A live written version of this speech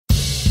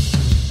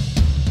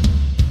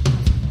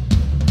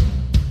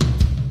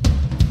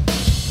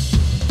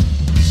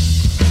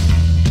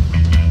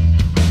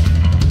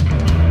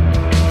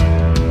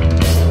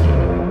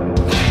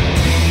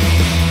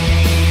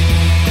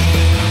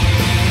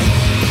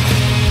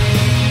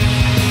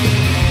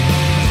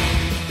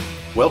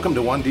Welcome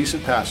to One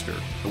Decent Pastor,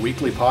 a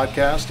weekly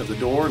podcast of The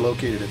Door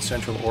located in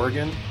Central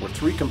Oregon, where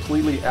three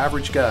completely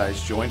average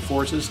guys join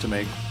forces to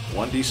make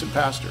one decent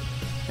pastor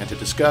and to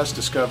discuss,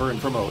 discover,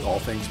 and promote all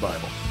things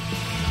Bible.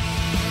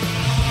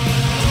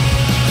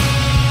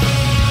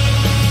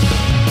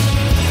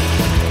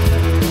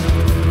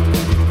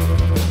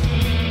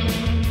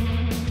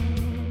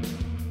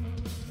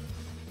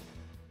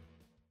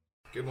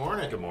 Good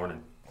morning. Good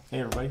morning. Hey,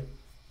 everybody.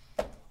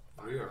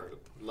 We are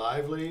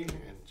lively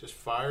and just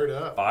fired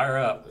up. Fire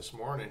up. This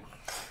morning.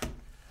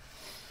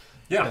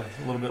 Yeah.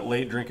 A little bit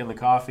late drinking the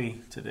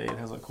coffee today. It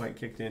hasn't quite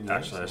kicked in yet.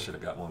 Actually, I should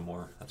have got one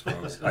more. That's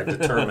what I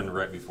determined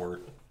right before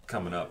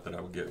coming up that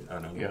I would get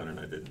another one, and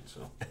I didn't.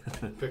 So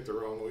Picked the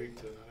wrong week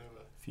to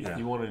have If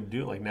you want to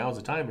do it, like, now's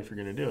the time if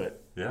you're going to do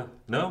it. yeah.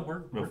 No, we're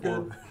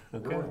good.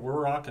 Okay.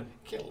 We're rocking.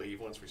 Can't leave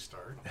once we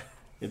start.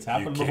 It's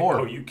happened You can. before.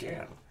 Oh, you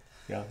can.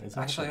 Yeah, it's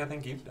Actually, happened.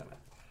 I think you've done it.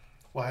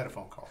 Well, I had a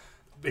phone call.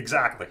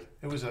 Exactly.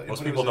 It was a,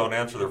 Most it people was a- don't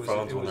answer their it was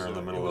phones it when was they're in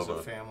the middle it was of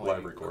a family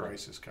live recording.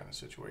 crisis kind of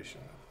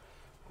situation.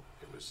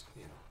 It was,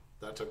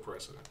 that took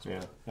precedence.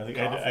 Yeah, I think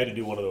I had to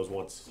do one of those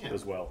once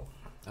as well.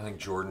 I think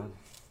Jordan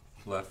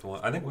left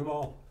one. I think we've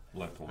all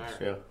left once. All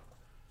right. Yeah.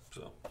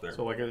 So there.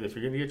 So, like, if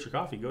you're going to get your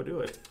coffee, go do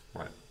it.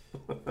 Right.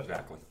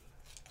 Exactly.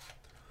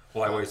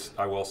 Well,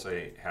 I will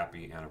say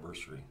happy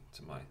anniversary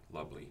to my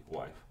lovely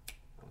wife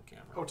on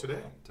camera. Oh, today?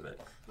 Today.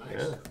 Nice.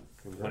 Yeah.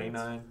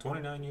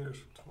 29 years.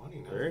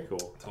 29. Very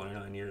cool.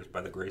 29 years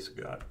by the grace of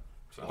God.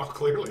 So, Oh,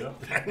 clearly.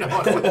 yeah. No, I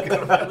wasn't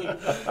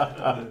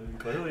gonna-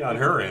 Clearly on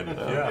her end.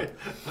 Yeah.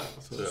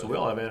 So we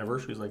all have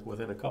anniversaries, like,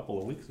 within a couple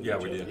of weeks of Yeah,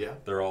 each we other. did. Yeah.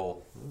 They're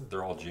all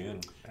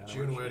June.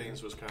 June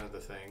weddings was kind of the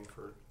thing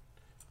for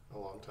a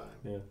long time.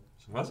 Yeah.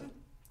 Was it?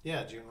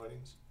 Yeah, June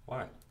weddings.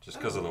 Why? Just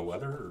because of the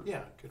weather? Or?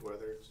 Yeah, good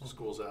weather.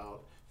 School's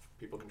out.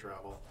 People can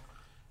travel.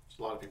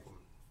 So a lot of people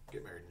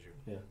get married in June.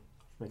 Yeah.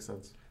 Makes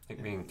sense. I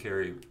think me and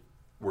Carrie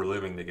were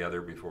living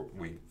together before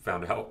we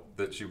found out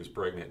that she was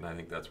pregnant, and I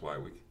think that's why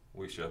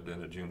we shoved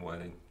in a June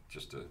wedding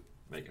just to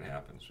make it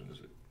happen as soon as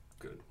it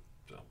could.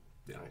 So,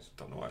 yeah, Nice.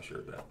 don't know why I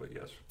shared that, but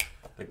yes,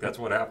 I think that's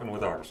what happened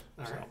with ours.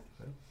 All So, right.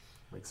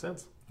 Makes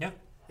sense. yeah.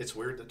 It's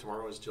weird that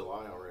tomorrow is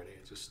July already.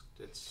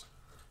 It's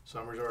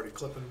summer's already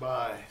clipping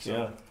by. So,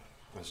 Yeah.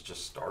 It's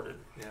just started.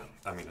 Yeah.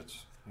 I mean,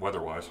 it's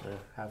weather-wise.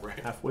 Yeah. Right.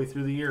 Halfway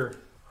through the year.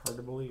 Hard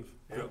to believe.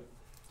 Yeah.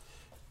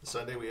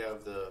 Sunday we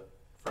have the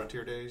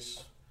Frontier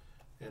Days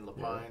in La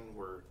Pine.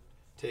 We're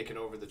taking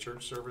over the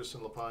church service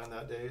in La Pine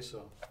that day.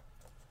 So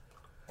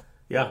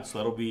Yeah, so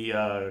that'll be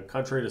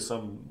contrary to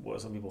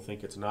what some people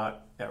think. It's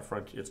not at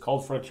Frontier. It's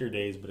called Frontier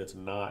Days, but it's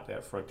not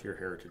at Frontier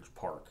Heritage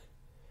Park.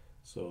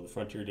 So the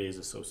Frontier Days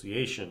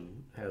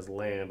Association has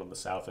land on the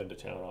south end of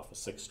town off of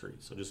 6th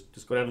Street. So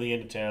just go down to the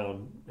end of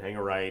town, hang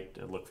a right,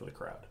 and look for the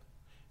crowd.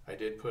 I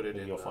did put it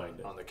And in you'll find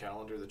it. on the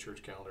calendar, the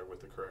church calendar,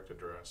 with the correct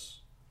address.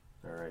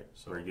 All right,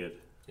 So- very good.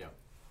 Yeah.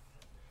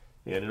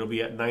 And it'll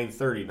be at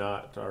 9:30,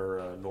 not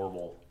our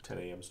normal 10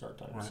 a.m. start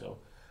time. Right. So,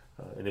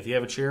 and if you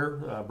have a chair,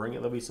 bring it.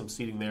 There'll be some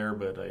seating there,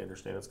 but I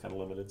understand it's kind of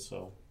limited.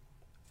 So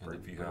And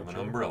if you bring have a an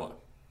chair. umbrella,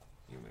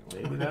 you may want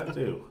maybe that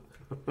too.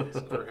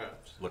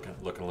 Perhaps.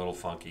 looking a little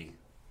funky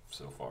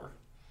so far,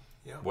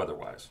 Yeah.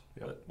 weather-wise,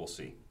 Yep. but we'll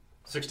see.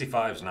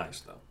 65 is nice,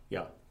 though.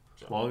 Yeah,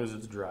 as long as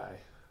it's dry.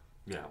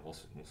 Yeah, we'll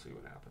see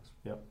what happens.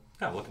 Yep.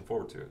 Yeah, looking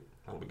forward to it.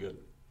 That'll be good.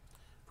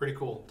 Pretty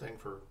cool thing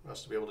for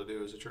us to be able to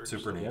do as a church.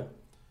 Super neat. Yeah.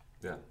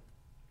 Yeah.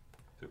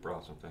 Super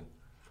awesome thing.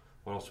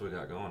 What else we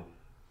got going?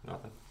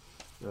 Nothing.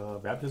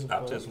 Baptism.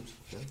 Baptisms.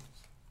 Yeah.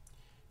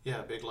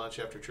 Yeah, big lunch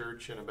after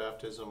church and a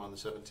baptism on the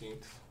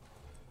 17th.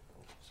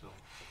 So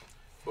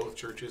both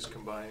churches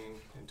combining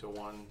into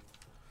one.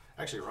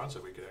 Actually, Ron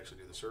said we could actually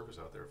do the service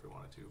out there if we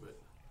wanted to, but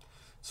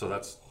So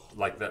that's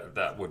like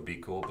that would be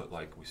cool, but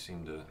like we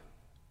seem to,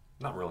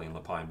 not really in La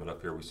Pine, but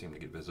up here we seem to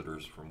get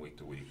visitors from week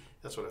to week.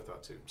 that's what I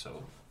thought too.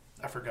 So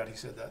I forgot he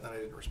said that, and then I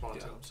didn't respond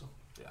to Yeah. him. So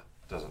yeah,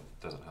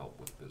 doesn't help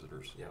with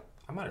visitors. yeah,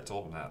 I might have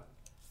told him that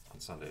on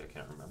Sunday. I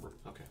can't remember.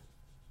 okay.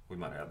 We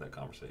might have had that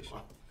conversation.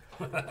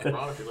 Wow.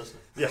 Ron, if you're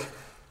listening, Yeah.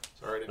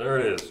 sorry. I didn't There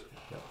it is.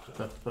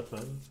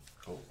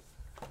 Cool.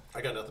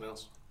 I got nothing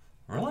else.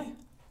 Really?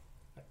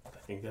 I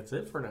think that's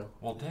it for now.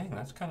 Well, dang,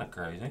 that's kind of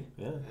crazy.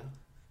 Yeah.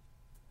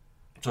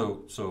 Yeah.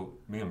 So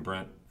me and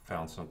Brent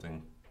found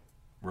something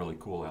really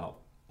cool out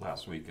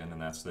last weekend,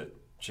 and that's that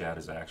Chad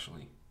is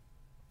actually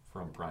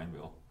from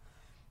Prineville,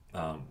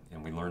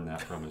 and we learned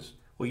that from his.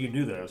 Well, you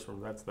knew that it was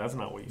from. That's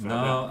not what you found No,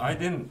 out. I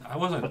didn't. I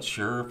wasn't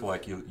sure if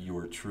like you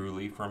were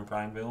truly from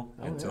Prineville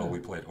until yeah. we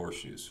played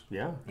horseshoes,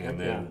 Yeah. and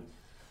heck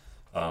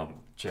then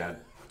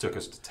Chad took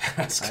us to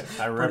task.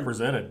 I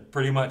represented.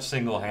 pretty much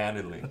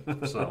single-handedly.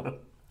 So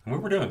and we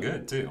were doing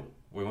good too.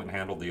 We went and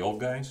handled the old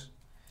guys.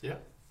 Yeah,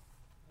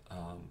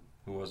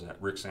 Who was that?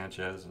 Rick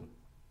Sanchez and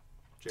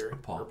Jerry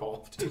Paul. or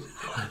Paul.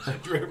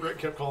 Rick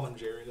kept calling him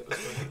Jerry. That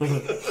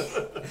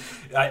was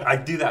funny. I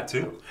do that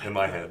too in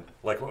my head.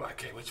 Like, well,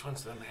 okay, which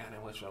one's the man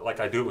and which one? Like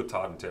I do it with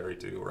Todd and Terry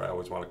too, where I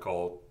always want to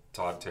call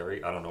Todd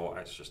Terry. I don't know why.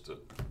 It's just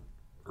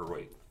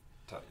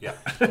Todd, yeah.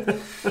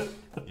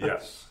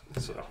 Yes.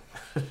 So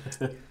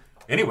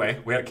anyway,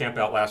 we had a camp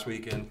out last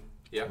weekend.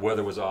 Yeah.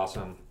 Weather was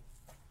awesome.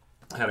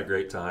 Had a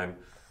great time.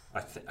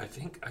 I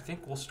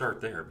think we'll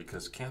start there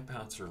because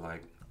campouts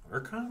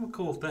are kind of a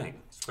cool thing,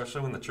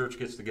 especially when the church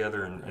gets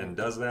together and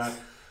does that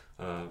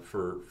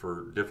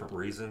for different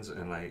reasons.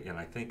 And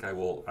I think I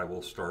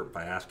will start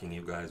by asking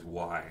you guys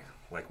why.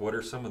 Like, what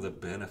are some of the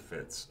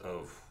benefits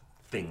of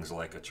things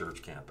like a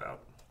church campout?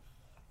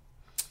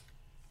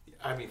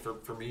 I mean,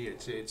 for me,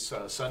 it's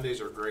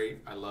Sundays are great.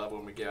 I love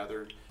when we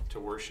gather to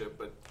worship,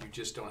 but you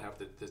just don't have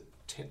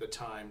the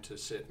time to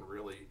sit and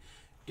really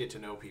get to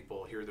know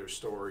people, hear their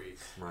story.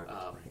 Right.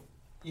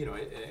 You know,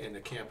 in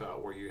a camp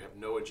out where you have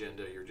no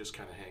agenda, you're just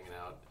kind of hanging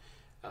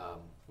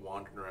out,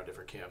 wandering around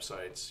different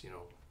campsites, you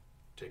know,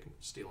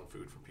 stealing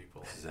food from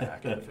people.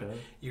 Exactly.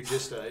 You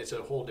just, it's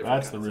a whole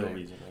different That's the kind of real thing.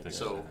 reason. I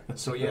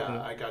guess. So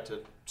yeah, I got to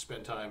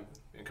spend time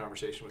in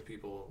conversation with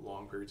people,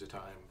 long periods of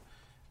time,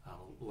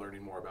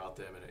 learning more about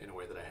them in a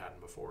way that I hadn't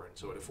before, and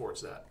so it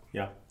affords that.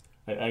 Yeah,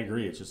 I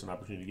agree. It's just an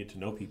opportunity to get to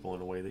know people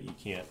in a way that you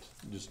can't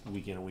just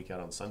week in and week out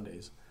on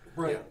Sundays.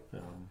 Right.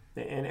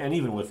 And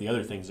even with the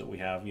other things that we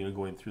have, you know,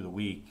 going through the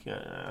week,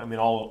 I mean,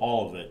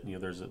 all of it, you know,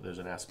 there's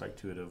an aspect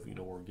to it of, you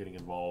know, we're getting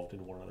involved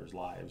in one another's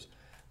lives.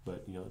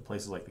 But, you know,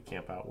 places like the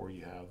camp out where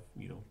you have,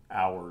 you know,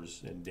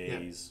 hours and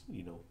days,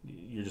 you know,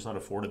 you're just not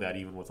afforded that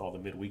even with all the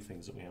midweek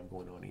things that we have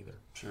going on either.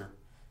 Sure.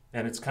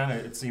 And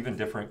it's even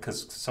different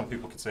because some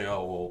people could say,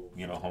 oh, well,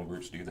 you know, home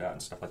groups do that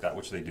and stuff like that,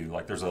 which they do.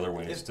 Like, there's other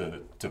ways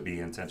to be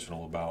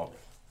intentional about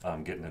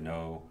getting to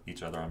know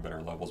each other on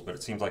better levels. But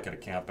it seems like at a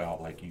camp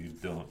out, like, you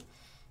don't,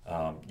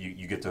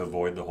 you get to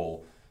avoid the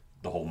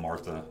whole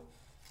Martha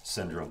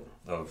syndrome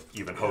of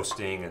even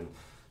hosting and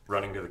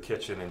running to the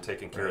kitchen and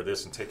taking care of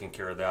this and taking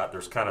care of that.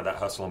 There's kind of that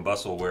hustle and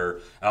bustle where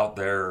out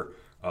there,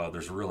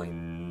 there's really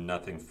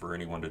nothing for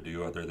anyone to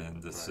do other than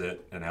to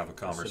sit and have a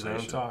conversation. Sit down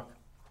and talk.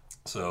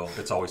 So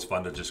it's always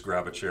fun to just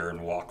grab a chair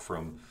and walk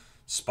from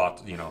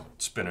spot, you know,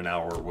 spend an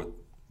hour with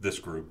this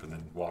group and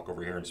then walk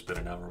over here and spend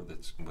an hour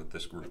with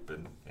this group,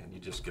 and you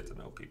just get to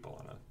know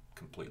people on a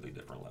completely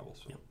different level.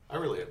 So I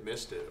really have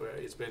missed it.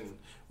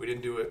 We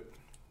didn't do it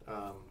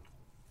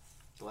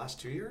the last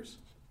 2 years,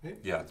 maybe?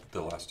 Yeah,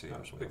 the last 2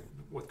 years.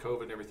 With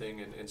COVID and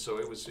everything, and so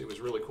it was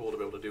really cool to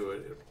be able to do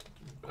it.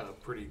 A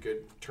pretty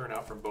good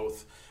turnout from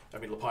both. I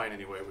mean, Lapine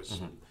anyway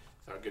was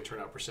a good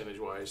turnout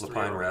percentage-wise.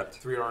 Lapine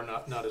repped.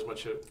 3R not as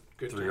much a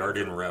good. 3R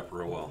didn't rep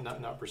real well.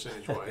 Not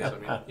percentage-wise. I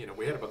mean, you know,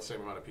 we had about the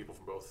same amount of people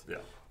from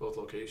both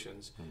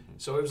locations. Mm-hmm.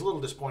 So it was a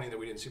little disappointing that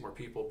we didn't see more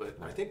people, but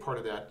I think part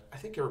of that, I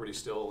think everybody's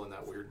still in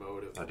that weird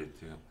mode of I did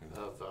too.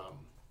 Yeah. of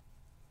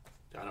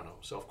I don't know,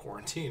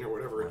 self-quarantine or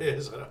whatever it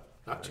is. I'm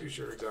not too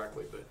sure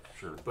exactly, but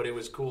Sure. but it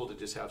was cool to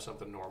just have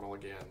something normal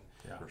again.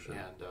 Yeah, for sure.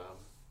 And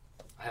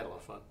I had a lot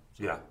of fun.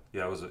 Yeah,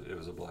 it was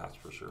a blast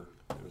for sure.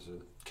 It was a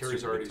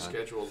Carrie's super already good time.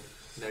 scheduled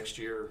next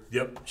year.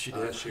 Yep, she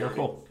did.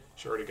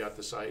 She already got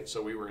the site,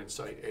 so we were in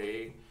site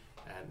A,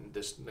 and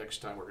this next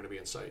time we're going to be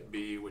in site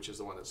B, which is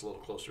the one that's a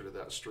little closer to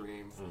that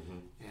stream.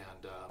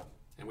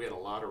 And we had a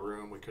lot of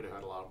room. We could have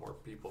had a lot more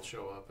people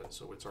show up, and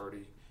so it's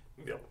already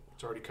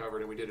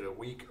covered. And we did it a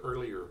week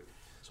earlier,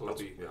 so it'll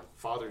be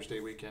Father's Day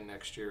weekend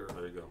next year.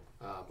 There you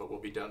go. But we'll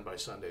be done by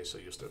Sunday, so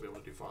you'll still be able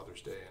to do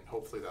Father's Day, and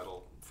hopefully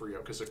that'll free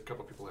up, because a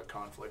couple people had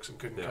conflicts and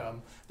couldn't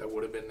come that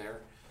would have been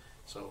there.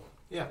 So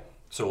yeah.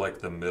 So like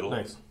the middle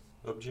Nice.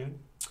 of June,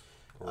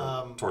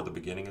 or toward the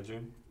beginning of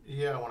June.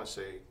 Yeah, I want to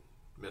say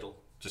middle,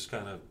 Just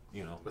kind of,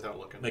 you know, without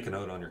looking. make a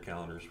note on your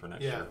calendars for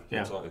next year.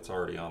 Yeah. It's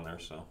already on there,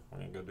 so we're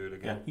gonna go do it Yeah,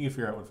 again. you can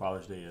figure out when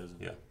Father's Day is.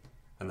 Yeah.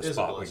 And It the is a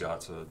spot we blessing.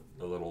 got's a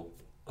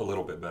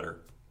little bit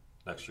better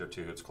next year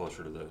too. It's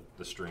closer to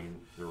the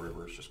stream, the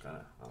river. It's just kind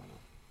of, I don't know.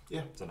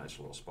 Yeah. It's a nice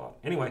little spot.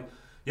 Anyway,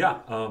 yeah,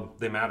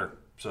 they matter.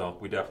 So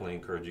we definitely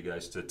encourage you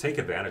guys to take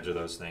advantage of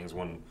those things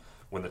when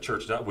the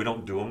church does. We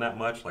don't do them that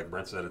much. Like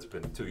Brent said, it's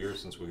been 2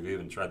 years since we've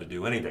even tried to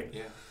do anything.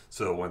 Yeah.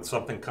 So when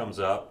something comes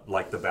up,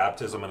 like the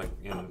baptism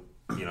in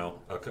you know,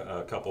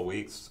 a couple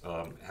weeks,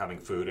 having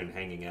food and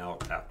hanging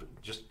out after,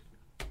 just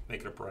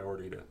make it a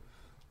priority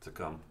to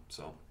come.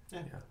 So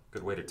Yeah.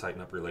 good way to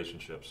tighten up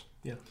relationships.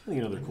 Yeah, I think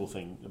another cool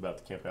thing about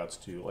the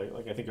campouts too,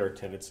 like I think our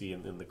tendency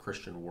in the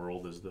Christian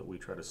world is that we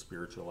try to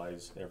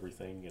spiritualize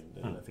everything,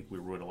 and I think we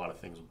ruin a lot of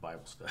things with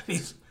Bible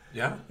studies.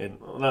 Yeah. And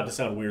not to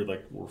sound weird,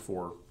 like we're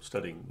for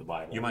studying the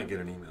Bible. You might get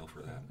an email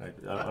for that.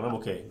 And I'm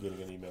okay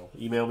getting an email.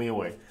 Email me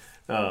away.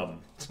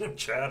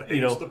 Chad hates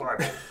You know. the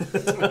Bible.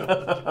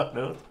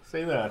 No,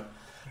 say that.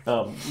 You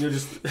know,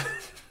 just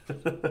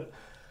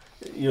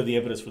you know, the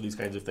evidence for these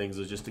kinds of things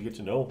is just to get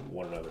to know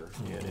one another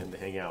and to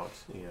hang out,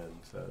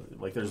 and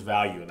like there's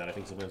value in that. I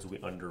think sometimes we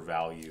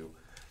undervalue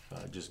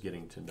just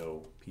getting to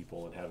know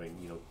people and having,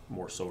 you know,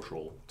 more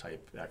social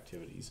type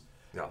activities.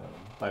 Yeah.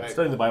 But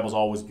studying the Bible is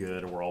always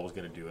good, and we're always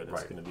going to do it. It's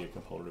Right. going to be a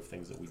component of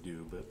things that we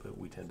do, but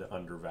we tend to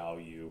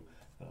undervalue,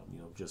 you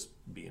know, just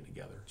being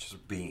together.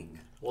 Just being.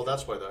 Well,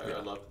 that's why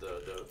I love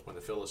the when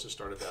the Phyllis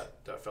started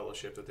that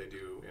fellowship that they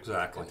do in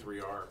Exactly.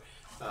 3R.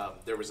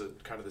 There was a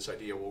kind of this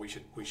idea. Well, we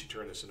should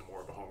turn this into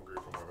more of a home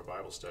group or more of a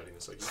Bible study. And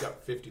it's like you've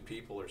got 50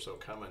 people or so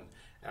coming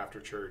after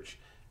church,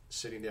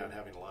 sitting down,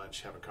 having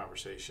lunch, having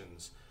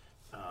conversations.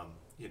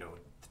 You know,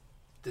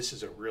 this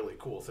is a really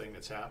cool thing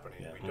that's happening.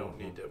 Yeah. We don't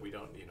need to, we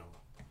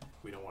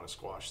don't want to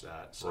squash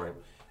that. So, Right.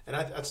 and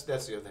that's the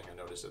other thing I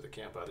noticed at the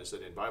camp out is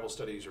that in Bible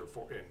studies or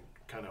in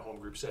kind of home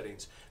group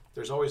settings,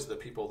 there's always the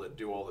people that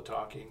do all the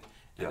talking,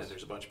 and then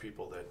there's a bunch of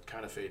people that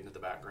kind of fade into the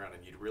background,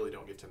 and you really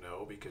don't get to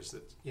know because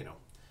that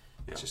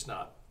it's just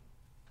not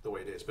the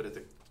way it is. But at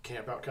the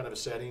camp out kind of a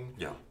setting,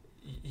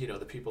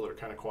 the people that are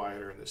kind of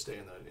quieter and that stay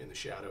in the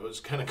shadows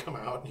kind of come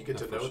out, and you get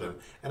to know them.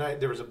 And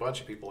there was a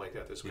bunch of people like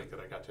that this week that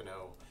I got to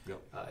know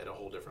at a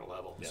whole different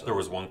level. So. There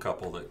was one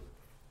couple that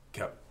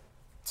kept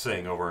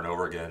saying over and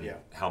over again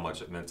how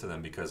much it meant to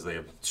them because they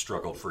have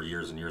struggled for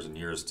years and years and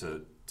years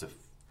to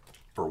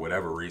for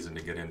whatever reason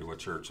to get into a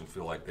church and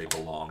feel like they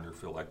belonged or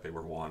feel like they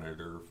were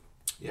wanted or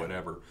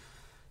whatever.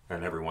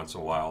 And every once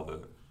in a while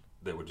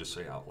they would just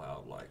say out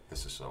loud, like,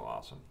 this is so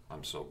awesome.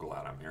 I'm so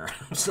glad I'm here.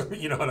 So,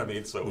 you know what I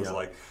mean? So it was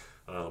like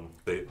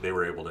they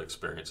were able to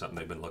experience something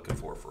they've been looking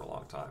for a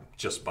long time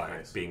just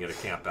by being at a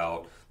camp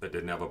out that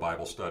didn't have a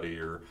Bible study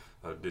or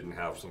didn't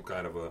have some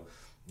kind of a,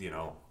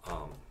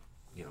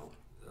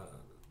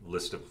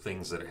 list of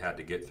things that it had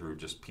to get through,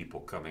 just people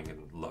coming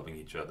and loving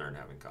each other and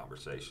having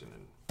conversation.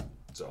 And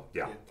so,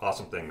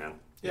 awesome thing, man.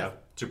 Yeah,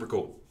 super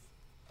cool.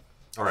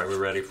 All right, we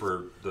ready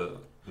for the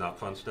not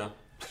fun stuff?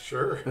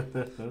 Sure.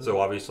 So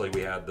obviously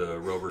we had the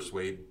Roe vs.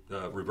 Wade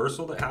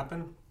reversal that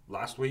happened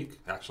last week.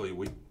 Actually,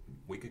 a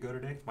week ago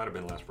today. Might have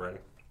been last Friday.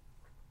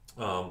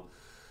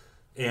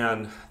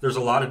 And there's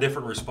a lot of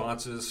different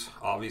responses,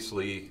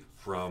 obviously,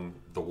 from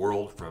the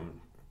world, from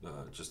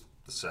just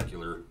the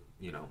secular,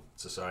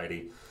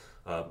 society,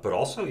 but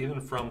also even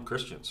from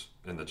Christians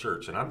in the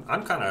church. And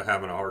I'm kind of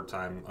having a hard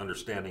time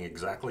understanding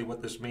exactly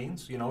what this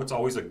means. It's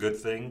always a good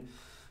thing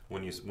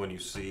when you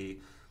see,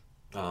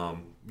 the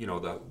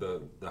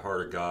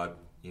heart of God,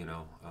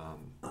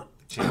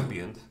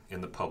 championed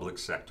in the public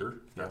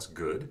sector. That's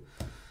good.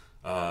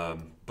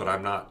 But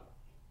I'm not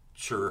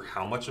sure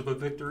how much of a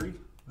victory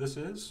this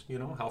is,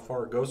 how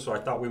far it goes. So I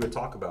thought we would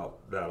talk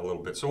about that a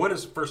little bit. So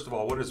first of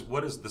all,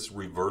 what does this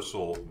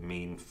reversal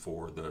mean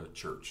for the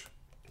church?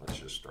 Let's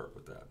just start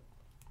with that.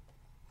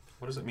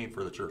 What does it mean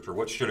for the church, or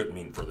what should it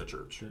mean for the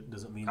church?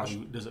 Does it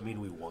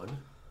mean we won?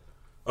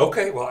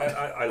 Okay, well,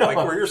 I like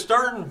where you're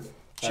starting,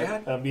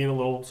 Chad. I'm being a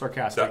little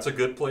sarcastic. That's a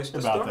good place to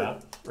about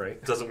start. That,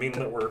 right? Doesn't mean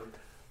that we're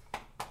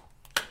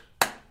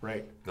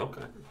right.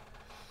 Okay.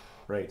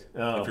 Right.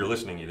 If you're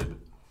listening, you didn't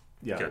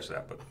catch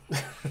that, but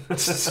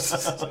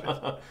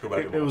go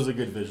back. It was a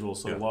good visual.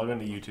 So log on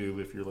to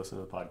YouTube if you're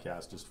listening to the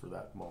podcast just for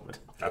that moment.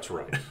 That's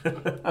right.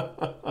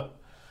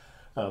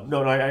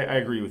 No, I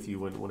agree with you.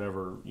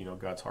 Whenever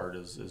God's heart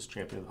is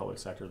championing the public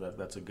sector,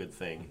 that's a good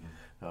thing.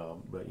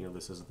 But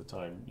this isn't the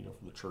time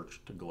for the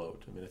church to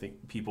gloat. I mean, I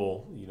think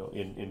people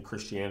in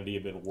Christianity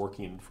have been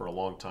working for a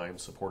long time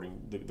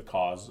supporting the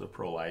cause of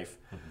pro-life,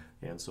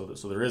 and so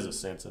there is a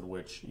sense in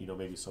which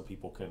maybe some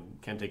people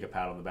can take a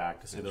pat on the back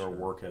to say their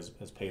work has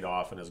paid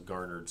off and has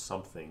garnered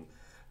something.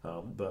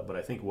 But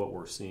I think what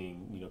we're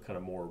seeing kind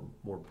of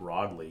more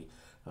broadly.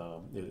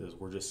 Is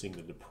we're just seeing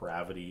the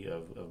depravity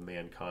of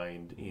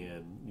mankind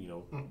in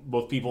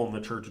both people in the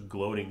church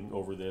gloating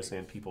over this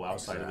and people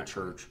outside of the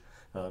church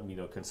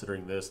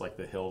considering this like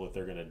the hill that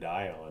they're going to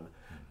die on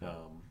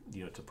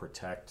to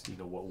protect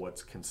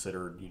what's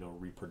considered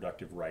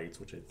reproductive rights,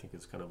 which I think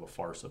is kind of a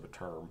farce of a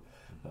term,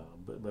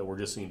 but we're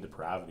just seeing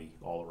depravity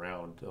all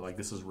around. Like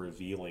this is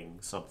revealing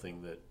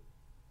something that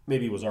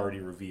maybe was already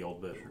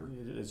revealed, but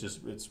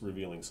it's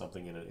revealing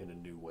something in a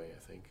new way, I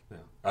think. Yeah.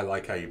 I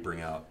like how you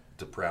bring out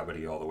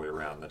depravity all the way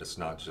around, that it's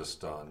not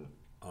just on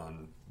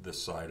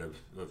this side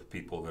of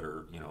people that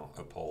are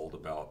appalled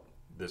about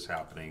this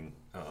happening,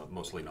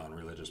 mostly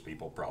non-religious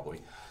people probably,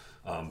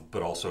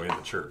 but also in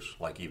the church,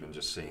 like even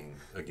just seeing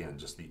again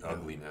just the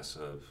ugliness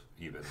of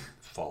even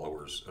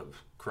followers of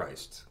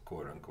Christ,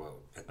 quote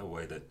unquote, in a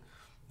way that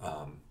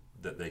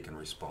that they can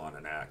respond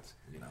and act,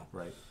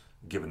 right,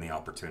 given the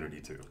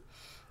opportunity to.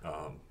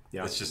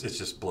 It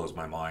just blows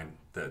my mind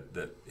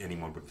that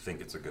anyone would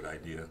think it's a good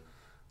idea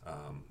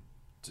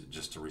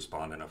to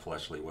respond in a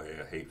fleshly way,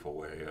 a hateful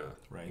way,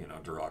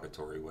 a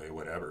derogatory way,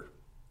 whatever,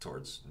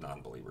 towards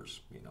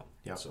non-believers.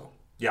 So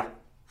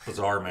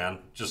bizarre, man.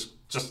 Just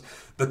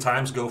the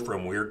times go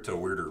from weird to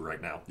weirder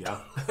right now.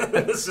 Yeah,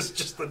 this is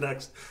just the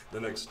next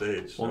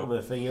stage. Well,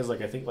 the thing is,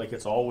 I think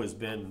it's always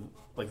been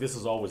this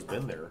has always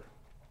been there.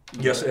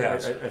 Yes, it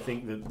has. I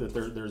think that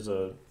there's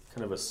a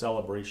kind of a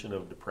celebration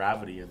of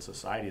depravity in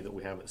society that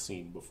we haven't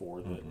seen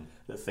before.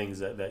 That things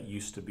that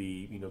used to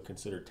be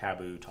considered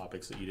taboo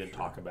topics that you didn't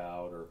talk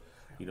about, or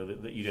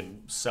that you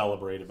didn't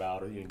celebrate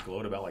about, or you didn't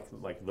gloat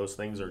about, like those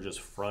things are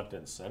just front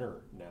and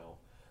center now.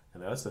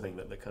 And that's the thing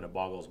that kind of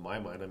boggles my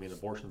mind. I mean,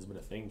 abortion's been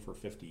a thing for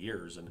 50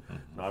 years, and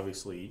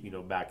obviously,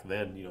 back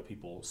then,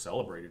 people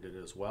celebrated it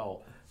as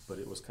well, but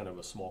it was kind of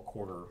a small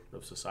corner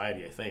of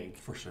society, I think.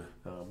 For sure.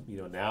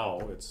 Now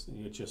it's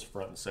just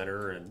front and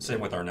center. And same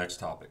with our next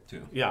topic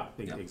too. Yeah,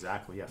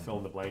 exactly. Yeah, fill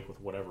in the blank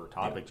with whatever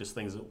topic. Just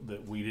things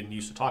that we didn't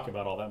used to talk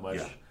about all that much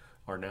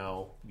are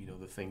now,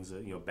 the things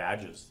that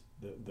badges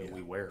that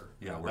we wear.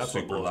 Yeah, we're That's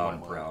what super blows loud my and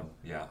mind. proud.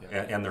 Yeah,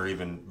 Yeah. And they're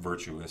even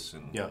virtuous,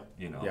 and Yeah.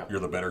 Yeah. you're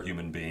the better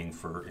human being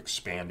for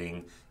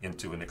expanding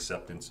into an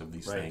acceptance of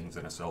these Right. things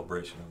and a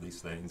celebration of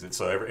these things. And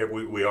so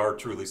we are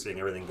truly seeing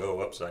everything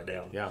go upside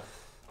down Yeah.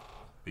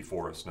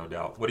 before us, no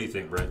doubt. What do you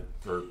think, Brent,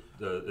 or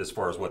as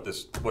far as what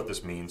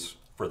this means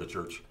for the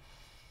church?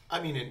 I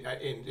mean,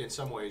 in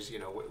some ways,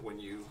 when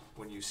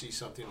you see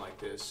something like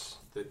this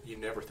that you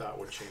never thought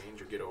would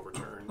change or get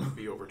overturned,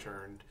 be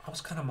overturned, I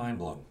was kind of mind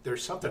blown.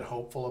 there's something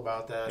hopeful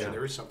about that, Yeah. and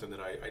there is something that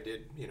I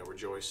did,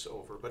 rejoice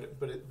over.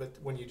 But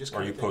when you just Are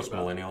kind you of think post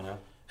millennial now?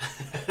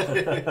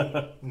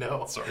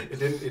 No, Sorry. it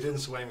didn't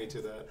sway me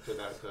to that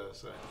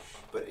side.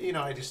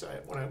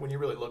 But when you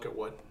really look at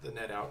what the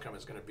net outcome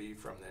is going to be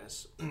from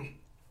this,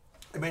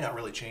 it may not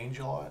really change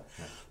a lot.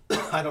 Yeah.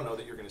 I don't know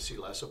that you're going to see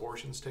less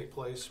abortions take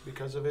place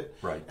because of it.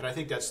 Right. And I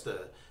think that's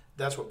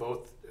what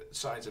both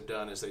sides have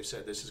done, is they've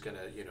said this is going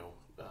to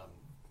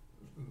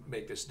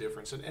make this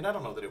difference. And I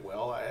don't know that it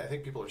will. I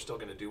think people are still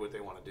going to do what they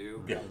want to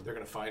do. Yeah. They're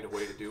going to find a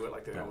way to do it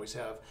like they Yeah. always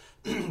have.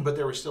 But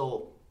there was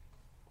still,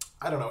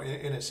 I don't know,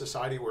 in a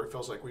society where it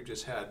feels like we've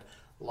just had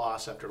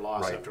loss after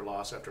loss Right. after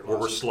loss after loss. Where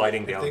we're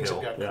sliding and things have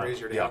downhill. gotten Yeah.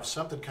 crazier. To Yeah. have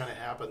something kind of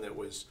happen that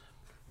was,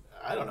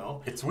 I don't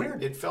know. It's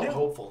weird. It felt Yeah.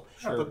 hopeful.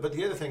 Sure. But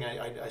the other thing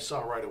I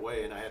saw right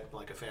away, and I had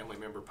like a family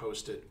member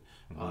posted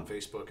on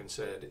Facebook and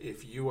said,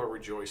 if you are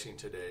rejoicing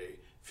today,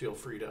 feel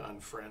free to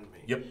unfriend me.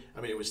 Yep.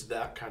 I mean, it was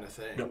that kind of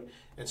thing. Yep.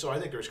 And so I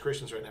think there's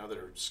Christians right now that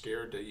are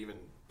scared to even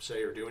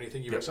say or do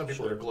anything. You've Yep, got some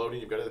people that are gloating.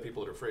 You've got other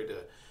people that are afraid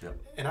to. Yep.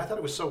 And I thought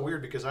it was so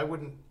weird because I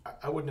wouldn't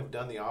have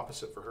done the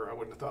opposite for her. I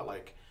wouldn't have thought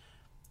like,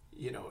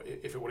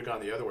 if it would have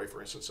gone the other way,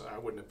 for instance, I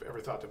wouldn't have ever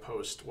thought to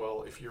post,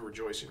 well, if you're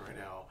rejoicing right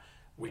now,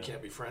 we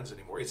can't be friends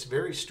anymore. It's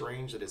very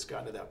strange that it's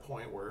gotten to that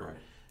point where Right.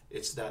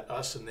 it's that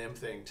us and them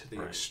thing to the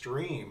Right.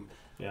 extreme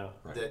Yeah.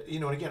 Right. that,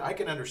 and again, I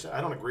can understand.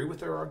 I don't agree with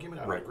their argument.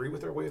 I don't Right. agree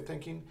with their way of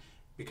thinking,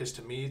 because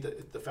to me,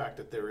 the fact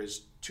that there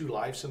is two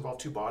lives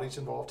involved, two bodies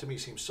involved, to me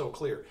seems so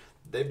clear.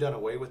 They've done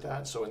away with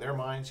that. So in their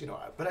minds,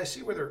 but I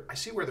see where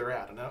they're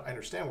at, and I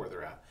understand where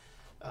they're at.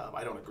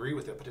 I don't agree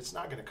with it, but it's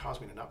not going to cause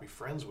me to not be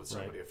friends with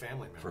somebody, Right. a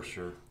family member. For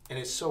sure. And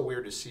it's so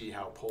weird to see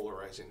how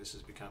polarizing this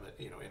has become,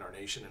 in our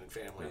nation and in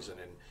families, and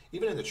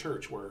even in the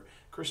church, where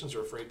Christians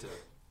are afraid to,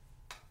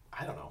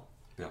 I don't know,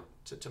 Yeah.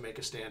 to make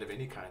a stand of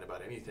any kind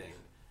about anything,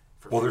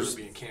 for Well, fear there's- of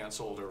being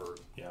canceled or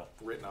Yeah.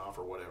 written off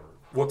or whatever.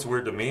 What's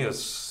weird to me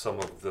is some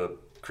of the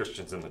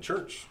Christians in the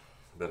church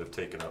that have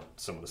taken up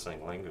some of the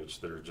same language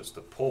that are just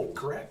appalled.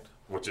 Correct.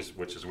 Which is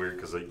weird,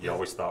 because you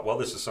always thought, well,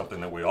 this is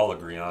something that we all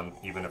agree on,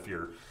 even if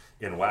you're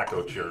in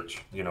wacko church.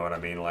 You know what I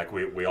mean? Like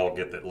we all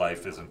get that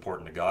life is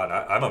important to God.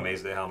 I'm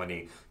amazed at how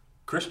many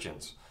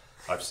Christians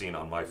I've seen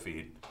on my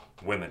feed,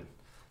 women,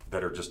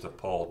 that are just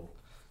appalled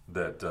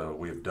that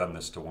we have done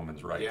this to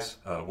women's rights,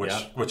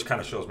 which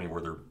kind of shows me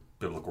where their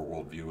biblical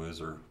worldview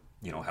is, or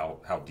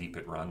how deep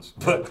it runs.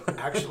 But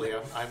Actually,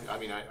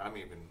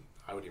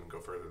 I would even go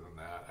further than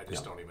that. I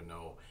just don't even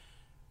know.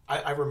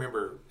 I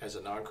remember as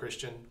a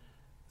non-Christian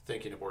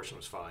thinking abortion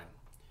was fine.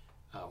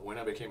 When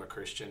I became a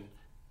Christian,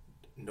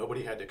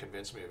 nobody had to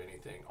convince me of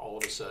anything. All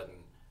of a sudden,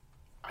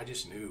 I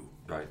just knew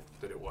right,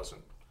 that it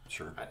wasn't.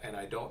 sure, And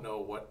I don't know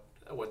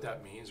what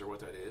that means or what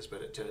that is,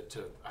 but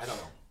I don't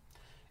know.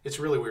 It's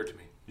really weird to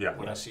me. Yeah.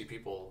 When Yeah. I see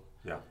people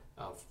yeah,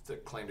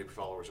 that claim to be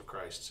followers of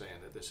Christ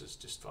saying that this is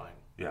just fine,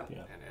 yeah,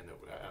 Yeah. and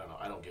I don't know.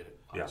 I don't get it,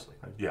 yeah, honestly.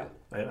 yeah,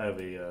 I have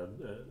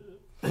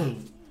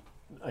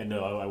I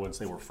know, I wouldn't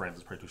say we're friends,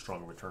 it's probably too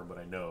strong of a term, but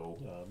I know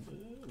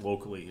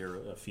locally here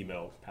a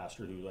female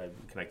pastor who I'm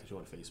connected to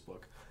on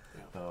Facebook,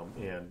 Yeah.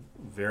 and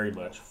very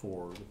much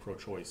for the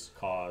pro-choice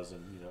cause,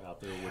 and out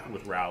there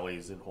with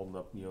rallies and holding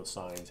up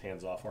signs,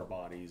 hands off our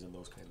bodies, and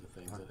those kinds of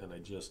things, and I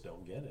just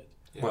don't get it.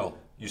 Yeah. Well,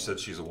 you said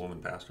she's a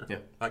woman pastor. Yeah.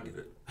 I get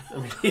it.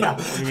 Yeah,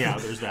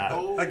 there's that.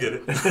 Oh, I get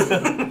it.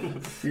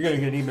 You're gonna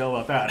get an email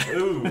about that.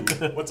 Ooh,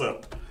 what's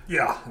up?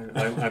 Yeah,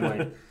 I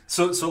might.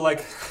 So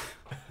like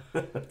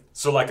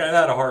I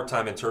had a hard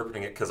time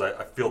interpreting it, because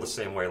I feel the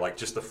same way. Like,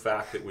 just the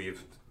fact that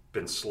we've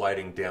been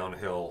sliding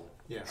downhill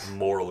Yeah.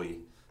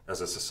 morally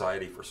as a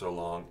society for so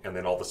long, and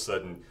then all of a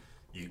sudden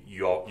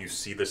you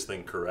see this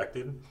thing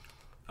corrected.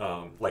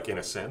 Like, in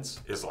a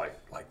sense, is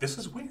like this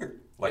is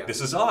weird. Like, Yeah.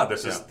 this is odd.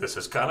 This Yeah.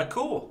 is kind of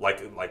cool.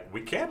 Like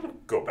we can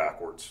go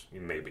backwards,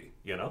 maybe.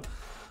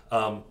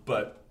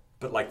 But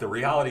like, the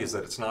reality is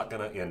that it's not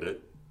going to end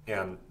it,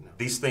 and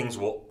these things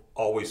will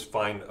always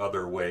find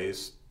other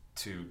ways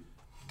to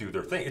do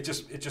their thing. It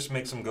just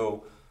makes them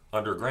go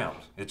underground.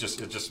 It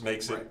just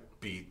makes Right. it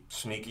be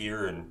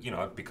sneakier, and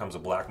it becomes a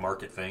black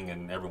market thing,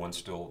 and everyone's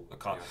still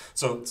Yeah.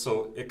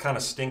 so it kind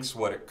of stinks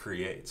what it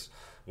creates.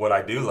 What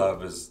I do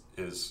love is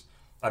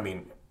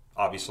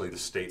obviously the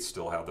states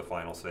still have the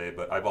final say,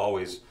 but I've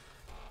always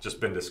just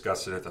been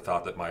disgusted at the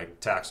thought that my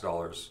tax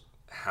dollars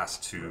has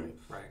to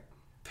Right.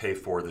 pay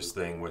for this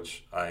thing,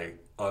 which I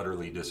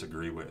utterly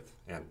disagree with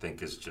and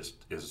think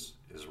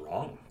is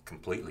wrong,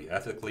 completely,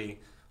 ethically,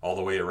 all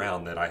the way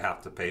around. That I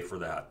have to pay for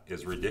that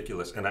is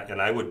ridiculous. And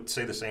I would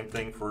say the same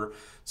thing for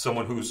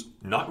someone who's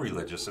not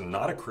religious and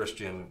not a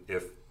Christian.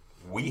 If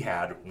we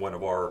had one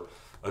of our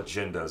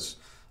agendas,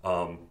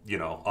 you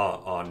know,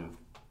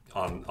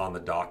 on the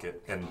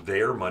docket, and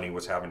their money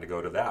was having to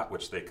go to that,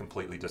 which they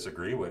completely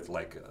disagree with.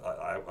 Like,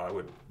 I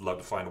would love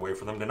to find a way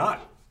for them to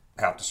not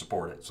have to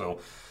support it. So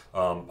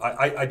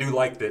I do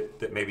like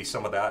that maybe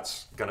some of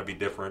that's going to be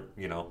different.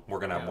 You know, we're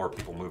going to have more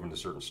people moving to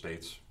certain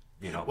states.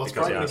 You know, Well, it's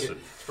probably going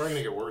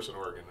to get worse in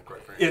Oregon,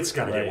 quite frankly. it's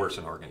going to get worse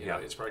in Oregon. You know,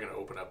 it's probably going to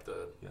open up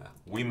the. Yeah,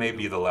 we may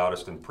be the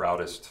loudest and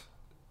proudest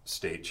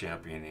state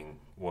championing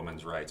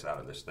women's rights out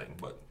of this thing,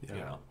 but you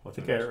know. Well, I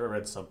think I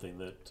read something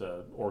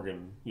that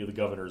Oregon, you know, the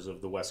governors of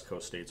the West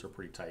Coast states are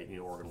pretty tight. You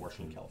know, Oregon,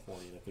 Washington,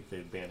 California. And I think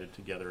they've banded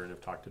together and have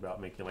talked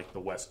about making like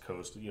the West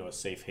Coast, you know, a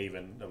safe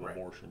haven of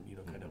abortion, you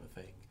know, kind of a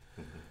thing.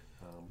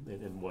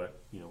 And what,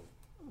 you know,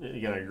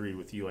 again, I agree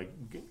with you. Like,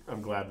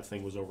 I'm glad the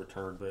thing was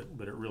overturned,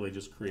 but it really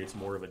just creates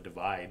more of a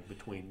divide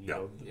between, you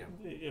know,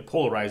 it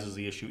polarizes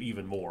the issue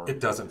even more. It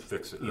doesn't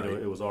fix it, you know,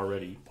 it was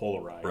already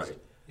polarized. Right.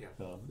 Yeah.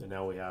 And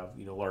now we have,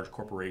 you know, large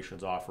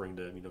corporations offering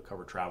to, you know,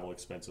 cover travel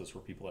expenses for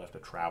people that have to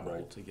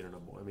travel to get an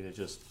abortion. I mean, it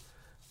just,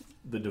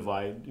 the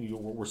divide, you know,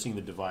 we're seeing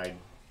the divide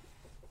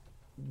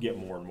get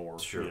more and more,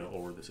 you know,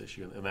 over this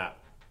issue, and that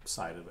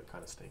side of it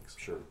kind of stinks.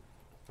 Sure.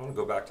 I want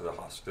to go back to the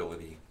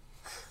hostility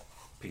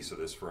piece of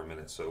this for a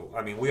minute. So,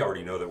 I mean, we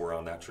already know that we're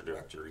on that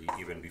trajectory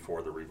even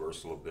before the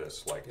reversal of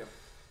this. Like,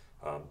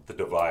 the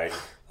divide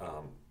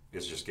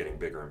is just getting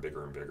bigger and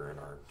bigger and bigger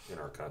in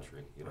our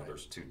country. You know,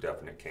 there's two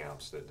definite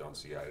camps that don't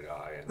see eye to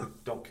eye and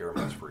don't care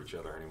much for each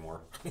other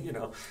anymore. You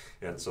know,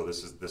 and so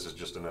this is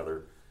just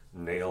another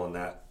nail in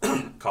that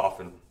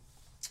coffin.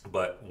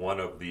 But one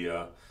of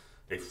the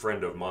a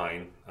friend of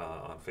mine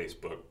on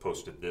Facebook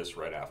posted this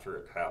right after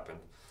it happened.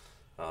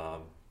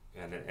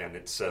 And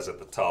it says at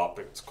the top,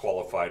 it's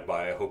qualified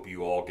by, I hope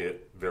you all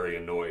get very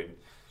annoyed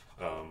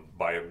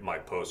by my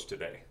post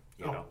today,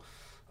 you know.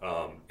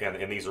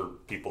 And these are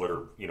people that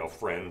are, you know,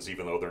 friends,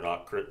 even though they're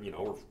not, you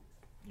know, we're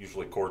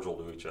usually cordial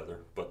to each other.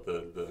 But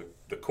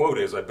the quote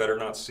is, I better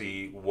not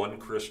see one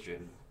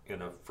Christian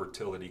in a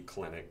fertility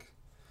clinic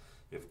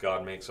if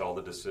God makes all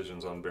the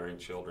decisions on bearing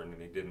children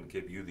and he didn't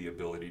give you the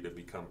ability to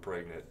become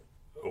pregnant,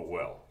 oh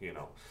well, you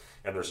know.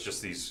 And there's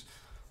just these...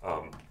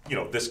 you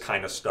know, this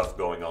kind of stuff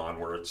going on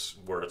where it's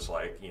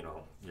like, you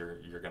know,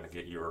 you're going to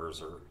get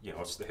yours, or, you know,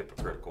 it's the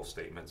hypocritical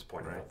statements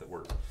pointing out that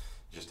we're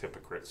just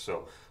hypocrites.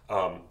 So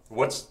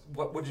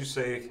what would you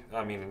say?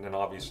 I mean, and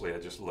obviously I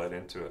just led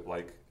into it.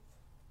 Like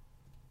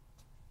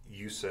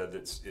you said,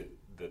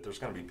 that there's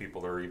going to be people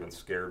that are even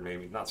scared,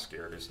 maybe not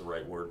scared is the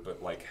right word,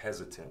 but like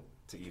hesitant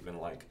to even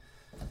like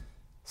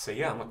say,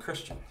 yeah, I'm a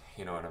Christian,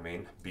 you know what I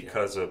mean?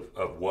 Because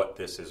of what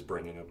this is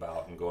bringing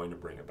about and going to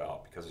bring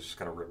about, because it's just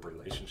going to rip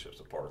relationships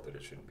apart that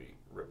it shouldn't be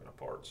ripping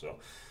apart. So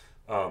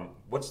how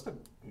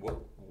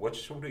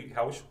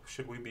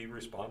should we be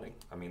responding?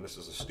 I mean, this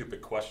is a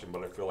stupid question,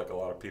 but I feel like a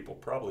lot of people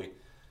probably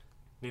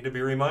need to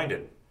be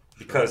reminded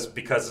because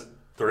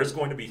there is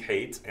going to be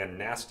hate and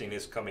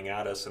nastiness coming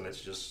at us, and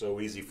it's just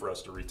so easy for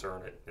us to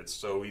return it. It's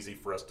so easy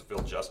for us to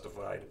feel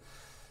justified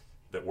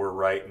that we're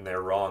right and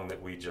they're wrong, that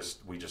we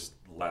just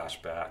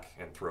lash back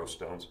and throw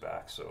stones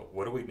back. So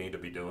what do we need to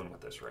be doing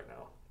with this right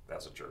now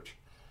as a church?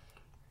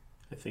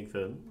 I think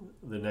the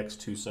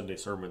next two Sunday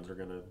sermons are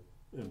going to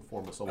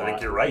inform us a lot. I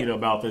think you're right. You know,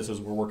 about this as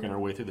we're working our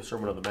way through the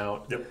Sermon on the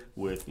Mount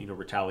with, you know,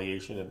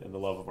 retaliation and the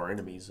love of our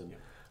enemies. And,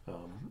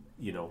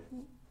 you know,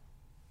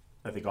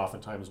 I think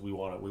oftentimes we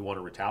want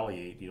to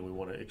retaliate. You know, we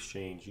want to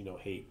exchange, you know,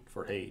 hate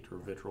for hate, or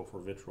vitriol for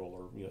vitriol,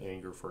 or, you know,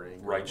 anger for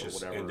anger, righteous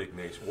or whatever.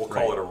 indignation. We'll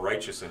call it a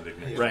righteous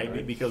indignation.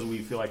 Right, because we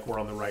feel like we're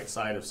on the right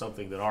side of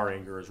something, that our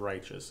anger is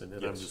righteous, and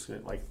then I'm just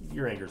gonna, like,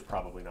 your anger is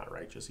probably not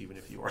righteous, even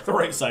if you are the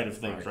right side of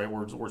things. Right?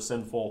 We're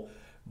sinful,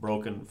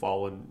 broken,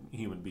 fallen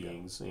human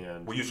beings,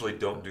 and we usually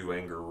don't do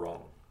anger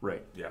wrong.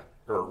 Right. Yeah.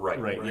 Or right.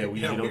 Yeah, we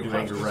usually don't do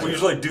anger right. We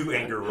usually do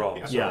anger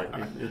wrong.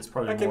 Yeah, it's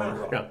probably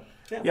more. Wrong.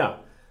 Yeah.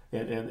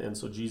 And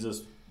so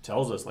Jesus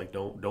tells us, like,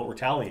 don't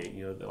retaliate.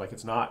 You know, like,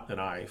 it's not an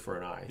eye for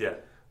an eye. Yeah.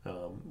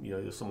 You know,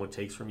 if someone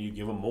takes from you,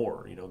 give them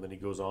more. You know, and then he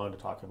goes on to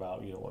talk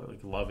about, you know, like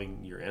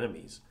loving your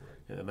enemies,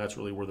 and that's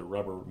really where the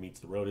rubber meets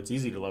the road. It's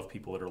easy to love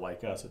people that are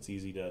like us. It's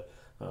easy to,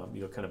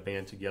 you know, kind of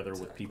band together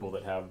with people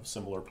that have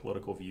similar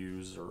political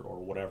views or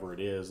whatever it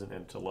is,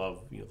 and to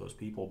love, you know, those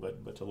people.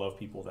 But to love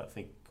people that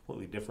think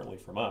completely differently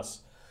from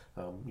us.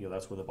 You know,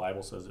 that's where the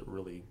Bible says it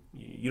really,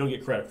 you don't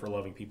get credit for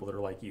loving people that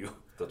are like you.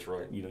 That's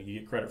right. You know, you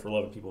get credit for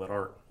loving people that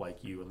aren't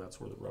like you, and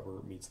that's where the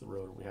rubber meets the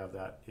road. And we have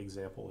that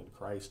example in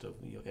Christ of,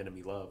 you know,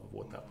 enemy love, of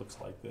what that looks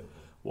like. That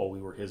while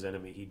we were His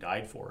enemy, He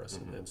died for us.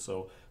 And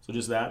so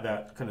just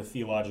that kind of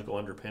theological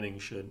underpinning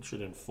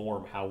should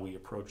inform how we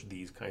approach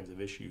these kinds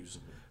of issues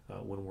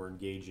when we're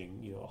engaging,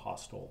 you know, a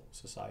hostile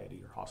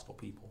society or hostile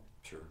people.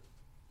 Sure.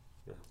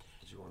 Yeah.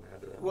 Did you want to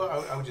add to that?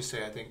 Well, I would just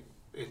say, I think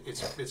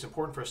it's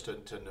important for us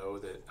to know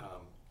that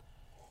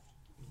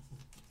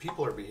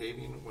people are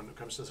behaving, when it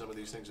comes to some of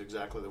these things,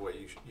 exactly the way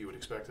you would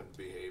expect them to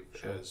behave.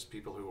 As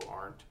people who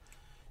aren't,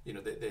 you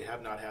know, they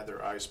have not had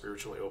their eyes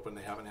spiritually open.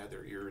 They haven't had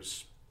their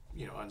ears,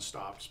 you know,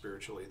 unstopped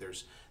spiritually.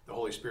 The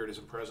Holy Spirit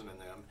isn't present in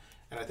them,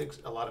 And I think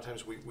a lot of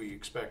times we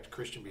expect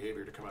Christian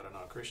behavior to come out of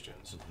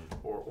non-Christians,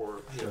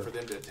 or you know, for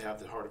them to have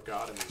the heart of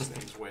God in these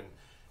things when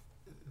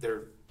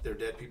they're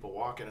dead people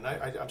walking. And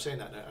I'm saying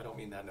that, and I don't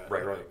mean that in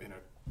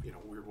a you know,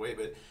 weird way,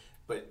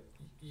 but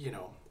you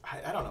know,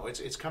 I don't know.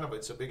 It's kind of,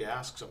 it's a big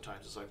ask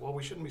sometimes. It's like, well,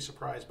 we shouldn't be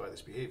surprised by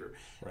this behavior,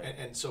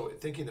 and so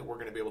thinking that we're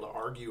going to be able to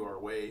argue our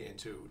way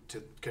into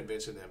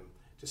convincing them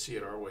to see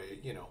it our way,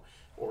 you know,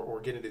 or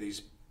get into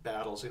these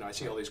battles. You know, I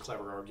see all these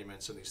clever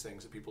arguments and these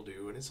things that people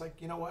do, and it's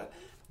like, you know what?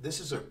 This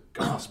is a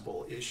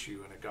gospel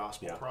issue and a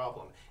gospel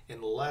problem.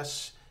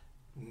 Unless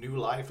new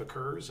life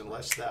occurs,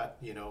 unless that,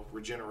 you know,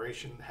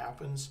 regeneration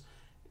happens,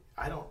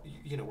 I don't,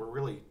 you know,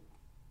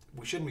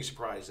 we shouldn't be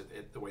surprised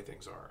at the way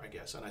things are, I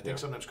guess. And I think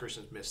sometimes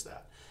Christians miss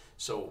that.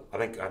 So I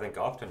think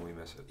often we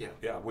miss it.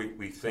 Yeah.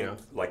 We think,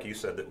 like you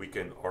said, that we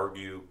can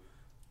argue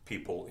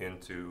people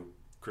into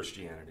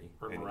Christianity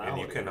or morality, and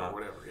you cannot, or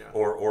whatever.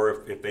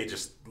 Or if they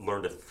just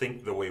learn to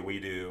think the way we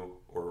do,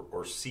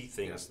 or see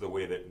things the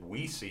way that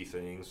we see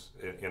things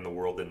in the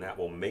world, then that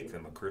will make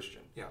them a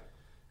Christian. Yeah.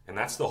 And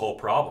that's the whole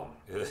problem.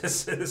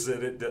 Is that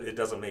it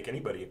doesn't make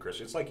anybody a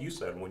Christian. It's like you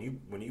said, when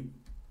you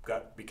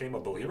became a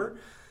believer,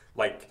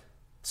 like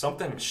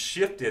something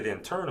shifted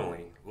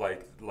internally,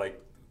 like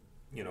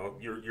you know,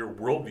 your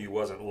worldview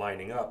wasn't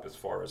lining up as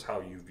far as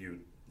how you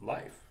viewed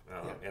life,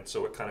 and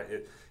so it kind of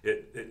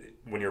it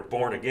when you're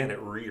born again, it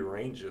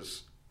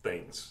rearranges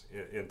things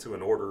into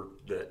an order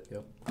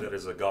that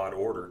is a God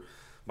order.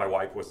 My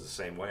wife was the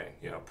same way,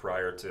 you know.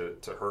 Prior to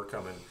her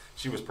coming,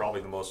 she was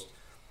probably the most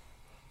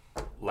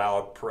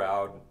loud,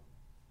 proud,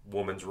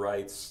 woman's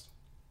rights,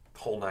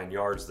 whole 9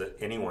 yards that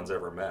anyone's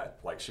ever met.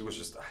 Like, she was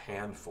just a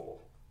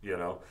handful, you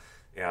know.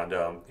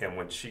 And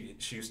when she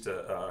used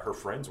to, her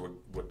friends would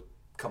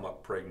come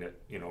up pregnant,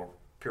 you know,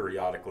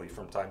 periodically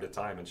from time to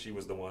time, and she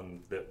was the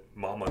one that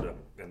mamaed them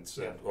and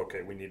said,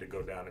 okay, we need to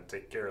go down and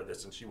take care of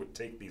this. And she would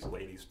take these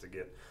ladies to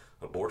get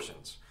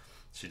abortions.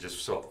 She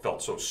just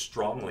felt so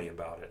strongly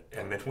about it.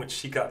 And then when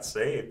she got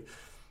saved,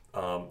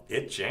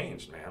 it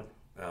changed, man.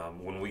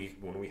 When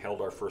we held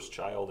our first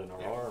child in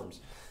our arms,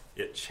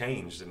 it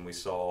changed, and we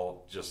saw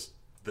just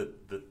the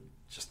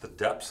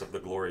depths of the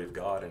glory of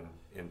God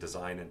in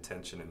design,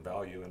 intention, and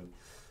value,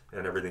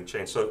 and everything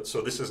changed.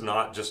 So this is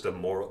not just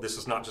this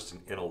is not just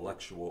an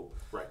intellectual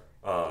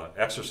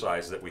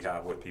exercise that we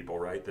have with people,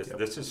 right?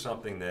 This is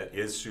something that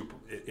is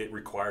it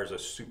requires a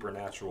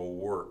supernatural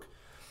work.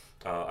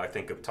 I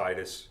think of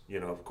Titus,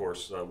 you know, of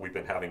course, we've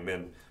been having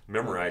men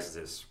memorize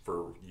this.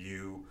 For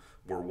you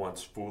were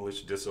once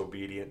foolish,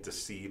 disobedient,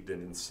 deceived,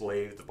 and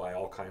enslaved by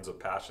all kinds of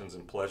passions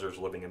and pleasures,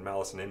 living in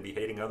malice and envy,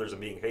 hating others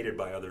and being hated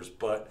by others.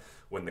 But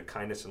when the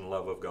kindness and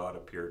love of God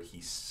appeared,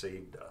 he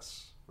saved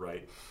us,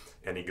 right?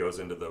 And he goes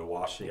into the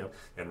washing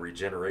and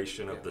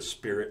regeneration of the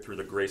Spirit through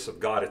the grace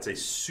of God. It's a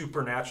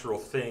supernatural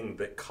thing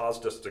that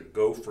caused us to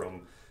go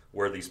from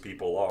where these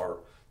people are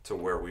to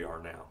where we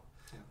are now.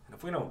 Yeah. And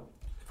if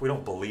we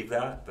don't believe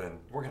that, then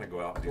we're going to go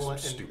out and do some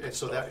stupid and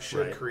so stuff. That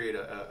should create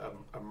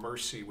a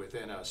mercy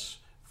within us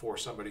for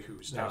somebody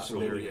who's not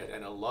there yet,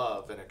 and a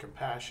love and a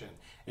compassion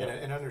and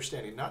an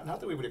understanding. Not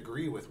that we would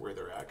agree with where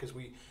they're at, because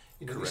we,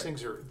 you know, these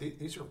things are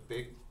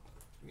big.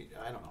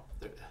 I don't know.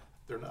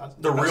 They're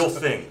not. They're real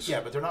things. Yeah,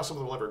 but they're not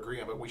something we'll ever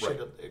agree on. But we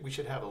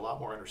should have a lot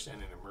more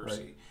understanding and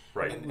mercy.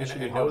 Right. And we should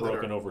be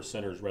heartbroken over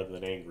sinners rather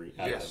than angry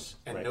at them.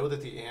 And know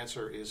that the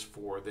answer is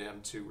for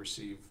them to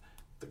receive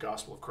the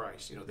gospel of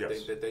Christ. You know,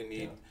 that they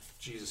need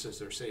Jesus as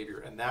their Savior,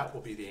 and that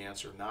will be the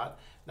answer.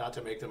 Not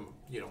to make them,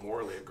 you know,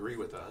 morally agree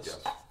with us.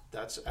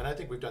 Yes. And I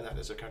think we've done that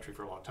as a country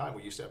for a long time.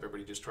 We used to have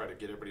everybody just try to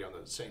get everybody on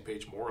the same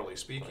page morally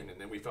speaking,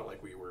 and then we felt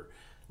like we were,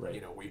 you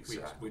know,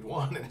 we'd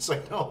won. And it's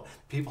like, no,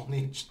 people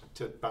need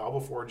to bow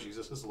before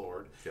Jesus as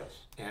Lord,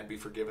 and be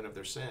forgiven of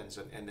their sins.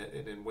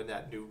 And when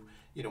that new,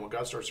 you know, when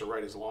God starts to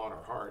write His law in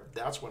our heart,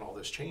 that's when all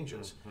this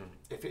changes.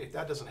 Mm-hmm. If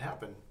that doesn't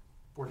happen,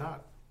 we're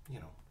not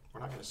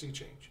going to see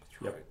change.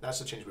 That's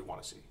the change we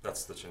want to see.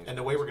 That's the change. And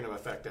the way we're going to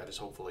affect that is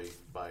hopefully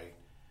by,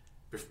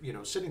 you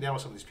know, sitting down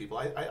with some of these people.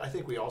 I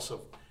think we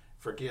also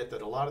forget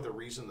that a lot of the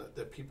reason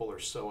that people are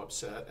so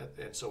upset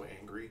and so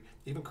angry,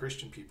 even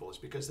Christian people, is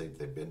because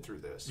they've been through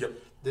this. Yep.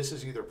 This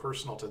is either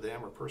personal to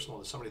them or personal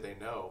to somebody they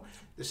know.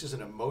 This is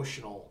an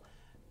emotional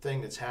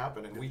thing that's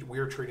happened, and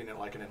we're treating it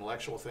like an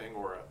intellectual thing,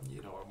 or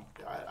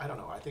I don't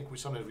know. I think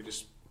sometimes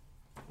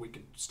we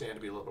could stand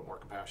to be a little bit more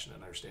compassionate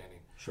and understanding.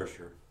 Sure.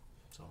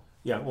 So.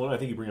 Yeah, well, I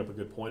think you bring up a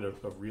good point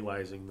of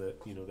realizing that,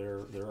 you know,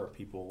 there are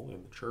people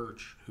in the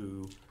church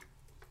who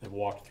have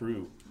walked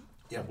through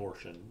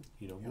abortion,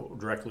 you know,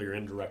 directly or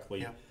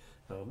indirectly,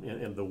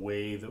 and the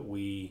way that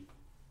we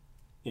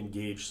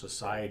engage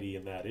society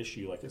in that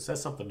issue, like, it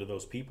says something to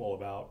those people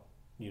about,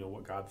 you know,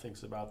 what God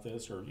thinks about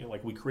this, or, you know,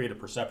 like, we create a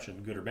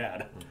perception, good or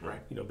bad,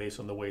 you know,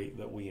 based on the way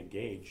that we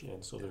engage,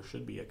 and so there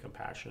should be a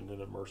compassion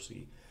and a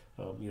mercy,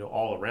 you know,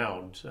 all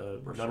around,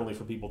 not only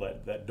for people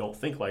that don't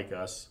think like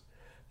us,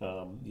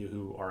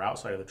 who are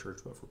outside of the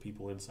church, but for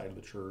people inside of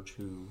the church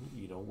who,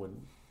 you know, when,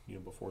 you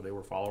know, before they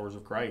were followers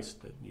of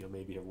Christ, that, you know,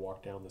 maybe have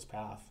walked down this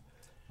path,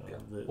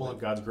 Well,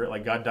 God's great,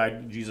 like God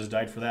died, Jesus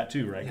died for that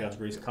too, right? Yeah. God's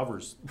grace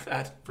covers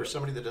that. For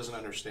somebody that doesn't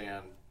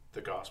understand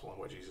the gospel and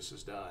what Jesus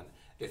has done,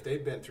 if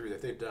they've been through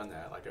that, they've done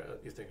that. Like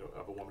you think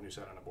of a woman who's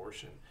had an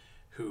abortion,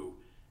 who,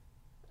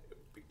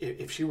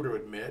 if she were to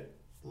admit,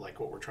 like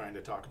what we're trying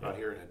to talk about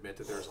here, and admit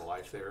that there's a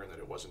life there and that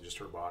it wasn't just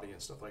her body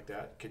and stuff like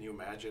that, can you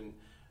imagine?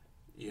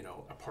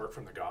 Apart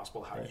from the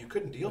gospel, how you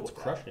couldn't deal with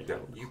crushing.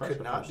 that. You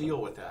could not deal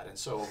with that. And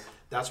so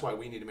that's why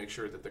we need to make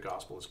sure that the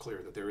gospel is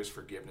clear, that there is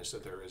forgiveness,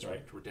 that there is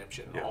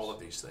redemption, and all of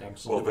these things.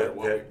 Absolutely.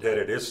 Well, that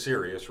it is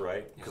serious,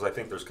 right? Because I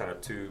think there's kind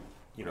of two,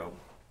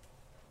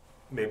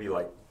 maybe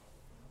like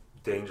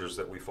dangers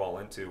that we fall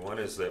into. One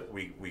is that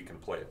we can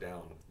play it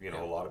down.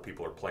 A lot of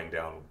people are playing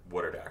down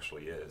what it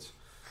actually is,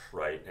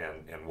 right?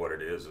 And what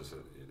it is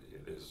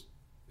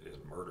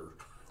murder.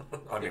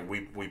 I mean,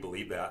 we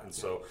believe that, and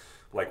so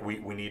like we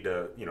need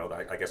to,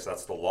 I guess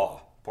that's the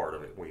law part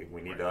of it.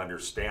 We need to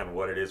understand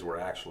what it is we're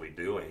actually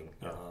doing,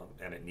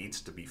 and it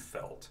needs to be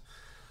felt.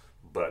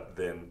 But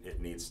then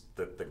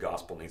the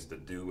gospel needs to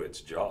do its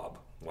job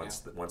once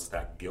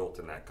that guilt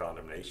and that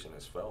condemnation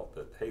is felt.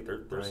 That hey,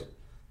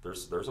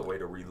 there's a way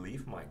to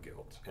relieve my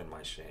guilt and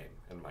my shame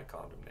and my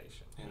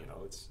condemnation.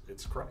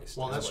 It's Christ.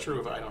 Well, that's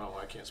true. I don't know.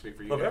 I can't speak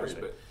for you guys,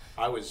 everything. but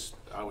I was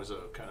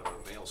a kind of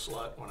a male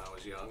slut when I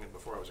was young and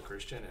before I was a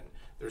Christian, and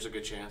there's a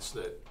good chance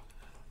that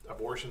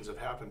abortions have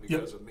happened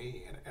because of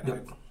me, and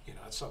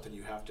that's something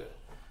you have to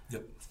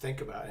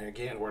think about. And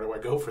again, where do I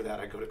go for that?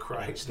 I go to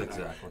Christ.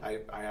 Exactly.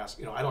 And I ask.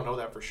 I don't know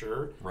that for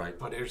sure. Right.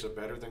 But there's a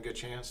better than good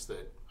chance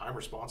that I'm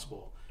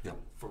responsible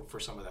for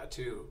some of that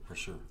too. For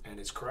sure. And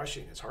it's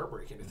crushing. It's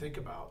heartbreaking to think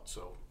about.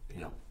 So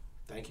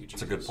thank you,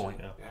 Jesus. It's a good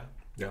point.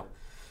 Yeah.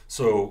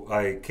 So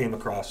I came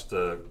across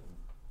the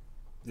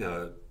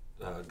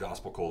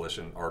Gospel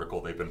Coalition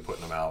article. They've been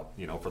putting them out,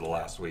 for the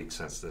last week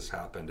since this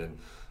happened, and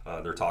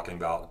they're talking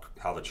about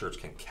how the church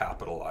can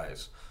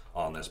capitalize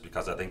on this,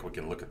 because I think we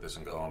can look at this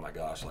and go, oh my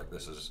gosh, like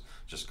this is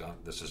just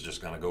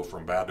going to go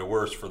from bad to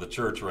worse for the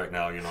church right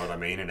now. You know what I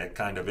mean? And it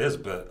kind of is,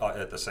 but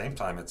at the same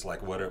time, it's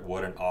like what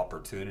an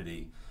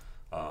opportunity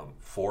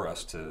for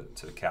us to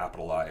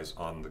capitalize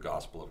on the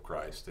gospel of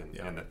Christ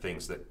and the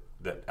things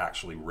that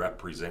actually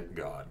represent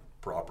God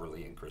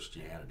properly in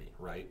Christianity,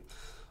 right?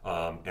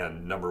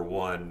 And number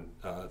one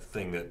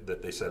thing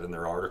that they said in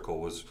their article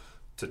was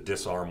to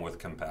disarm with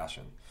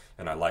compassion.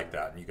 And I like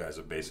that. And you guys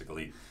have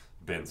basically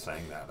been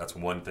saying that. That's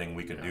one thing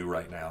we can do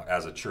right now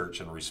as a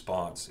church in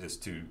response is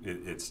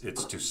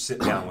it's to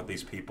sit down with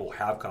these people,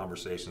 have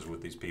conversations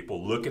with these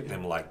people, look at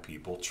them like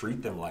people,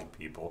 treat them like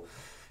people,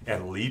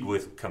 and lead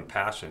with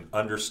compassion,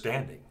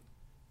 understanding.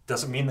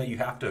 Doesn't mean that you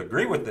have to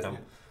agree with them.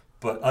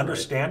 But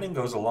understanding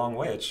goes a long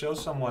way. It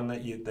shows someone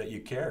that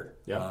you care,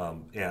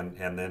 and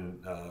then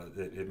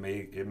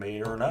it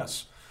may earn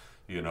us,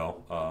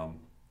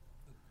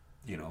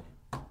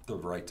 the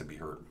right to be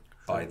heard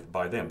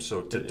by them.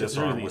 So to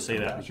disarm with say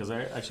compassion. that because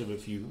I actually have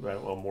a few,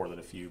 well, more than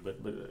a few, but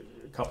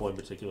a couple in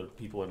particular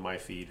people in my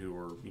feed who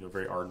are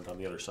very ardent on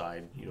the other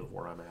side,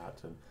 where I'm at,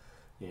 and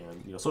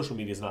social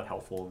media is not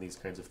helpful in these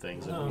kinds of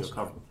things. No,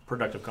 and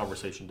productive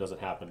conversation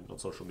doesn't happen on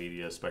social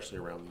media, especially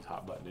around these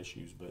hot button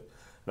issues. But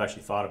I've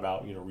actually thought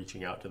about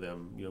reaching out to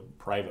them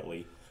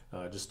privately,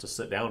 just to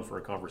sit down for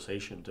a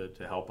conversation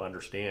to help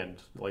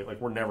understand.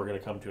 Like we're never going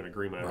to come to an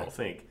agreement, I don't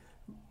think,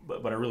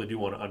 but I really do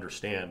want to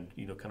understand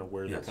kind of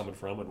where they're coming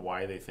from and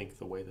why they think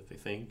the way that they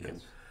think.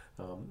 Yes.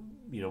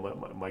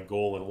 And my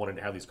goal in wanting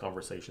to have these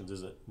conversations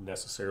isn't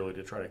necessarily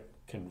to try to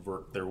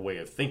convert their way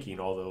of thinking,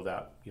 although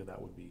that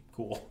that would be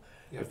cool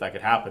if that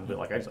could happen. But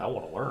I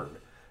want to learn.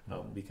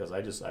 Because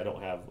I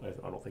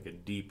don't think a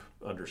deep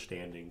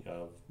understanding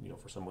of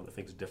for someone that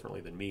thinks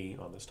differently than me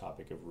on this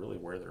topic of really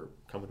where they're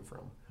coming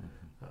from.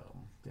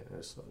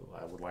 So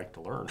I would like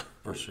to learn.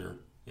 For sure,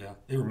 yeah.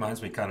 It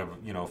reminds me kind of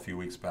a few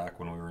weeks back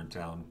when we were in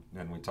town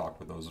and we talked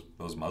with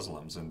those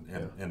Muslims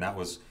and that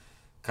was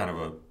kind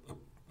of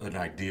an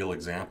ideal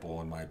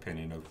example in my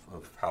opinion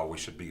of how we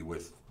should be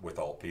with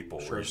all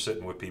people. Sure. We're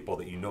sitting with people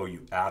that you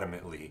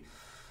adamantly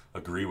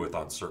agree with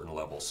on certain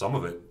levels. Some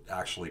of it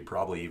actually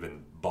probably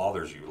even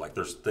bothers you. Like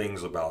there's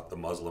things about the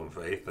Muslim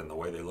faith and the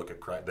way they look at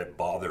Christ that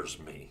bothers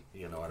me.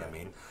 You know what I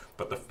mean?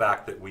 But the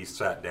fact that we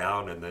sat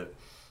down and that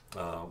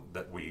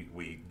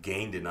we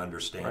gained an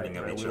understanding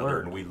of each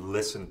other and we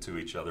listened to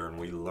each other and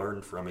we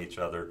learned from each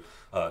other,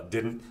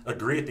 didn't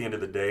agree at the end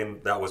of the day,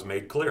 and that was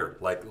made clear.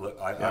 Like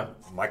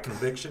my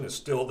conviction is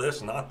still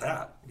this, not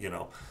that.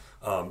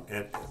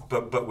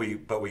 But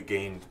we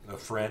gained a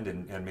friend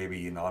and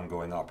maybe an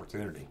ongoing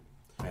opportunity.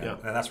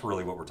 And that's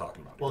really what we're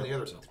talking about. Well, the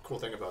other cool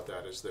thing about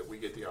that is that we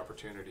get the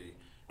opportunity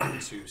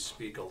to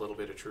speak a little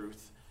bit of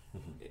truth.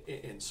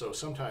 Mm-hmm. And so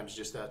sometimes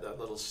just that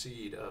little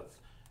seed of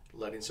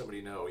letting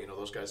somebody know,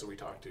 those guys that we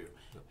talk to,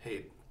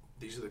 hey,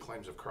 these are the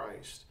claims of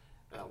Christ.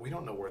 We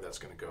don't know where that's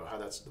going to go,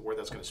 where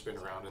that's going to spin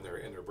around in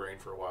their brain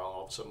for a while. And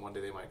all of a sudden one day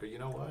they might go, you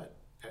know what?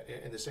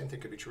 And the same thing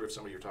could be true if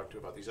somebody you're talking to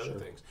about these other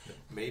things. Yeah.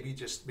 Maybe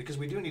just because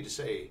we do need to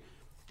say,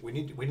 we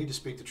need to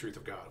speak the truth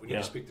of God. We need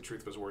to speak the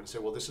truth of His Word and say,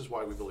 well, this is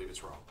why we believe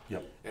it's wrong.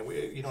 Yep. And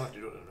you don't have to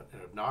do it in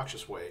an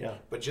obnoxious way,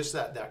 but just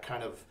that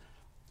kind of,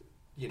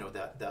 you know,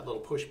 that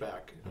little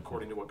pushback,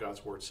 according to what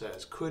God's word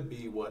says, could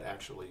be what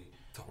actually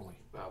Totally.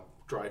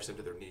 drives them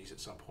to their knees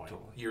at some point,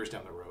 Totally. years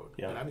down the road.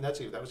 Yeah. And I mean,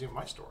 that was even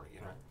my story. You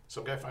know, Right.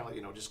 some guy finally,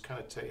 you know, just kind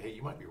of say, hey,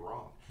 you might be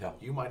wrong. Yeah.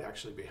 You might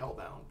actually be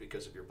hellbound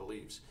because of your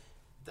beliefs.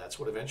 That's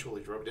what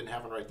eventually drove. It didn't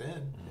happen right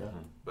then,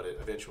 but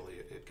eventually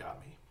it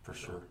got me. For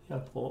sure.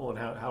 Yeah. Well, and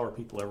how are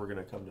people ever going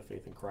to come to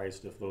faith in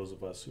Christ if those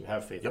of us who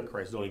have faith in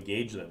Christ don't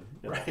engage them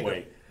in that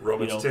way?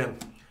 Romans 10.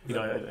 You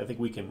know, I think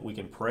we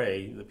can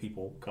pray that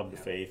people come to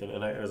faith,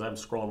 and as I'm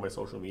scrolling my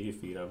social media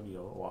feed, I'm, you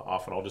know,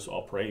 often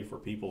I'll pray for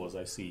people as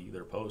I see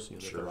their posts, you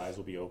know, that their eyes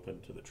will be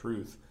open to the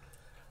truth.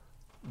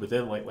 But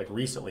then, like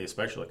recently,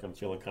 especially, like I'm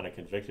feeling kind of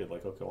convicted,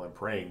 like, okay, well, I'm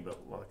praying, but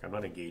like I'm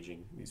not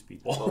engaging these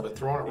people. Well, but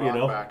throwing a rock You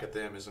know? back at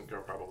them isn't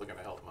probably going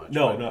to help much.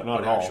 No, but, not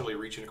but at all. actually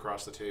reaching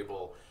across the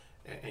table,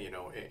 and, you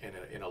know,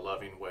 in a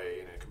loving way,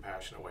 in a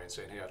compassionate way, and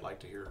saying, hey, I'd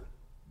like to hear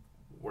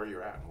where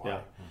you're at and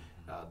why.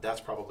 That's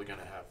probably going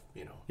to have,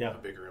 you know, a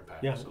bigger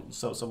impact. Yeah,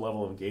 so some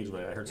level of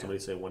engagement. I heard somebody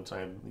say one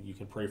time, you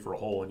can pray for a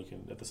hole, and you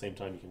can at the same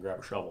time you can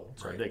grab a shovel and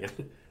start digging,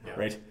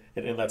 right?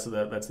 And that's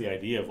the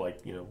idea of,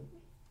 like, you know,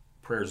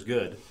 prayer's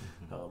good,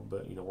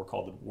 but you know,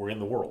 we're in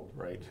the world,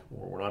 right?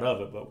 We're not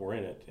of it, but we're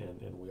in it,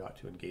 and we ought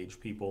to engage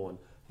people. And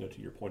you know, to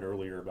your point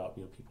earlier about,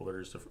 you know, people that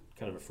are just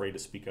kind of afraid to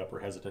speak up or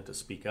hesitant to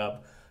speak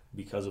up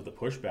because of the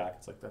pushback.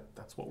 It's like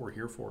that's what we're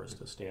here for, is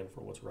to stand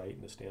for what's right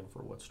and to stand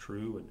for what's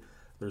true. And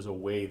there's a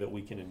way that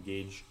we can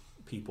engage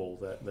people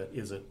that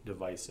isn't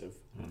divisive.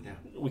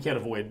 We can't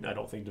avoid, I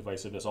don't think,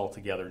 divisiveness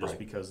altogether, just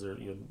because they're,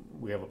 you know,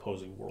 we have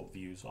opposing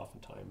worldviews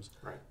oftentimes.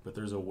 Right. But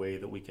there's a way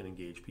that we can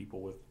engage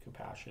people with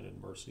compassion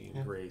and mercy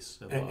and grace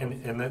and love.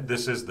 And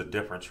this is the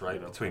difference,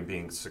 right, between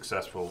being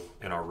successful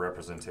in our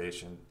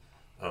representation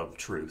of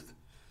truth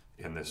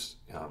in this,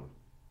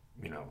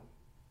 you know,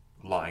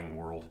 lying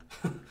world,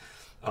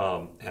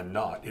 and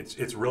not.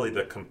 It's really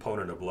the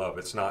component of love.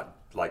 It's not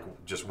like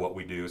just what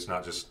we do. It's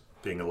not just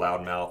being a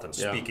loudmouth and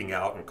speaking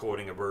out and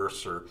quoting a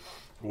verse or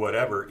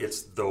whatever.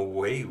 It's the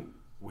way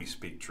we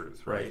speak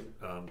truth, right?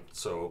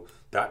 So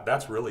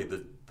that's really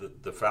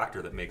the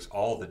factor that makes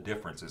all the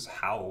difference, is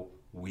how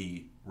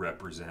we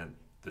represent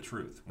the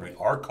truth. We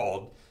are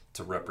called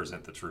to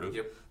represent the truth.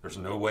 There's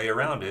no way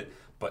around it,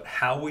 but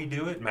how we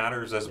do it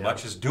matters as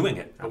much as doing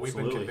it. But we've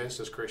been convinced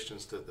as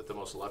Christians that the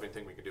most loving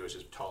thing we can do is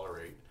just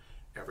tolerate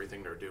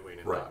everything they're doing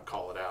and not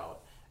call it out.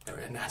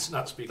 And that's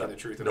not speaking the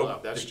truth in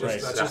love. That's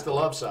just the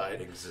love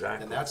side.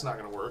 Exactly. And that's not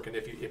going to work. And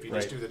if you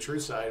just do the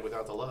truth side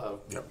without the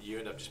love, you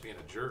end up just being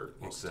a jerk.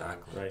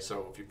 Exactly.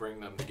 So if you bring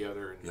them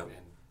together and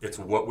it's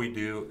what we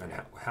do and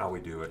how we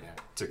do it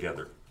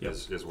together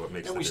is what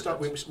makes and the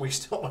difference. we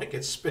still might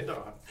get spit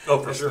on. Oh,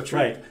 for That's sure. the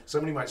truth.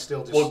 Somebody might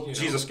still just. Well,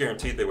 Jesus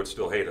guaranteed they would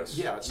still hate us.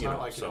 Yeah, it's not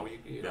like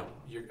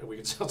we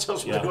can tell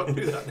someone to go and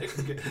do that.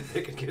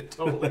 They could get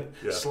totally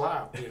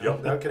slapped. You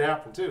know? That could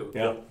happen too.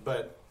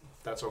 But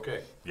that's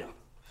okay. Yeah.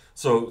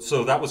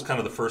 So that was kind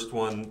of the first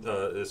one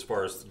as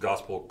far as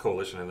Gospel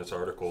Coalition in this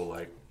article.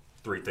 Like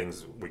 3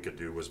 things we could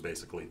do was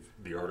basically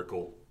the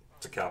article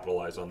to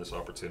capitalize on this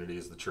opportunity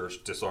is the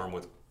church disarm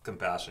with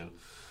compassion.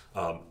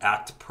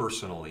 Act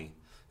personally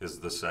is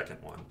the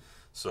second one.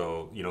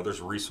 So, you know,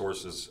 there's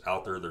resources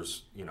out there.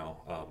 There's, you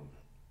know,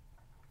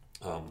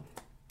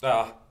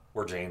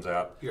 where Jane's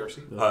at.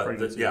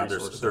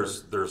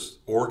 PRC. There's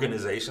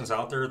organizations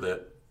out there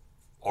that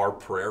our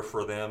prayer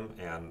for them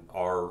and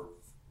our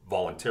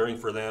volunteering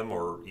for them,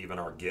 or even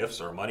our gifts,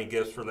 our money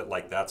gifts for that,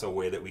 like that's a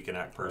way that we can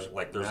act personally.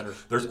 Like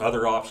there's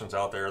other options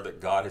out there that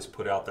God has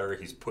put out there.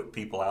 He's put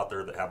people out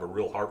there that have a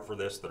real heart for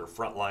this, that are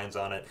front lines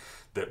on it,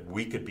 that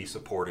we could be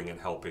supporting and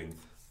helping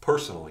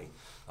personally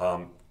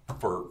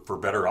for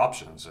better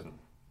options, and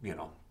you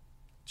know,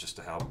 just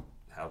to have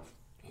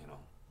you know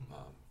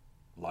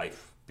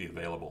life be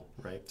available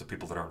to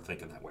people that aren't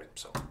thinking that way.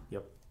 So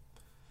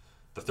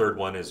the third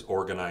one is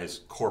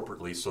organize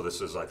corporately. So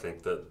this is, I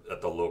think, at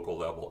the local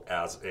level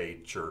as a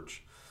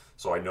church.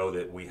 So I know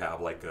that we have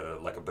like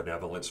a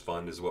benevolence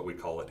fund is what we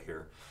call it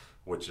here,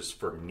 which is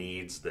for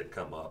needs that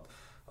come up.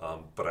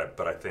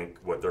 But I think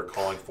what they're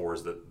calling for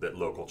is that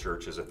local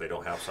churches, if they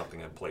don't have something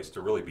in place, to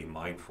really be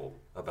mindful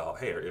about,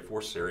 hey, if we're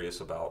serious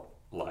about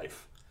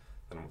life,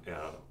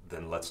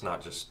 then let's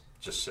not just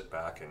sit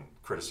back and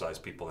criticize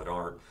people that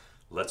aren't.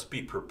 Let's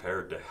be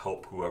prepared to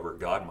help whoever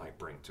God might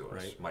bring to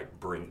us, might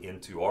bring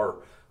into our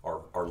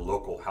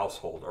local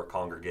household, our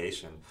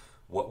congregation.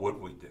 What would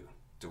we do?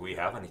 Do we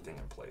have anything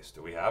in place?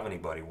 Do we have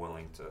anybody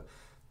willing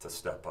to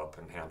step up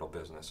and handle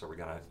business? Are we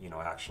going to,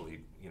 actually,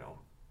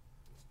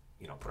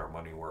 put our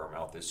money where our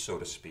mouth is, so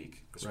to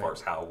speak, as far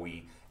as how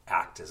we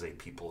act as a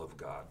people of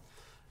God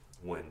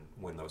when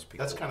those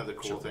people. That's kind of the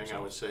cool thing, I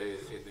would say,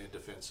 in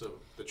defense of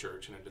the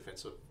church and in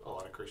defense of a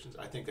lot of Christians.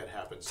 I think that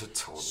happens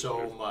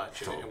so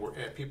much,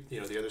 and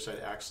people, the other side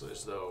acts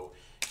as though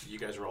you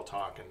guys are all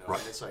talking. No, Right.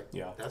 and it's like,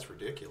 Yeah. that's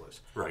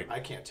ridiculous. Right. I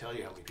can't tell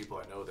you how many people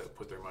I know that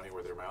put their money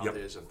where their mouth Yep.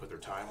 is and put their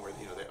time where,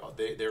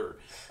 they're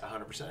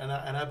 100%.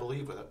 And I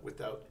believe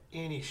without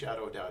any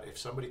shadow of doubt, if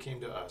somebody came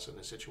to us in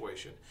this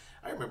situation,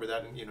 I remember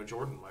that in,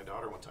 Jordan, my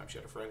daughter, one time, she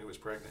had a friend who was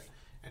pregnant.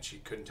 And she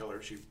couldn't tell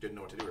her, she didn't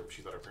know what to do.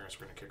 She thought her parents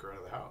were going to kick her out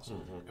of the house.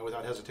 And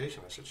without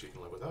hesitation, I said, she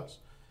can live with us.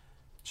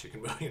 She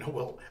can,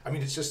 well, I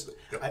mean, it's just,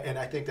 and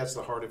I think that's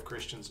the heart of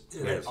Christians.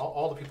 It is.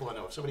 All the people I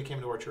know, if somebody came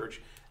to our church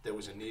that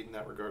was in need in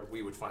that regard,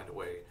 we would find a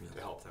way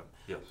to help them.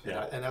 Yes.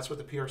 And that's what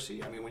the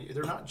PRC, I mean,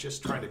 they're not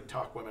just trying to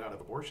talk women out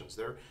of abortions.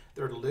 They're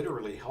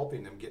literally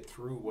helping them get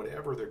through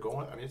whatever they're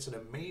going. I mean, it's an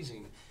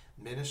amazing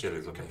ministry, It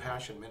is amazing.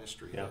 compassion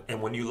ministry. Yeah.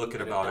 And when you look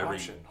at And about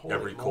adoption, holy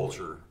every moly.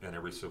 culture and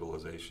every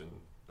civilization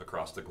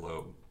across the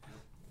globe,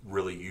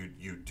 really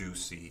you do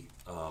see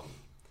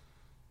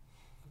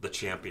the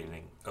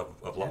championing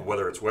of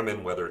whether it's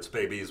women, whether it's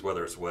babies,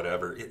 whether it's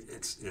whatever.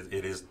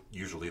 It is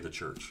usually the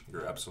church.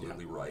 You're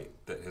absolutely right.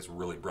 That has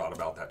really brought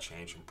about that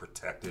change and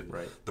protected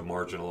the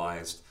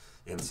marginalized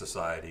in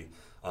society.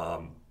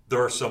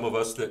 There are some of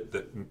us that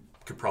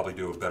could probably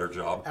do a better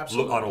job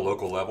on a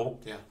local level.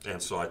 Yeah.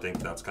 And so I think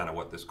that's kind of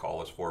what this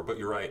call is for. But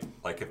you're right.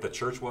 Like if the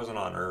church wasn't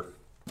on earth,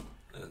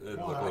 it'd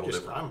look a little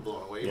different. I'm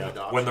blown away Yeah. with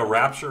adoption. When the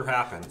rapture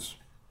happens,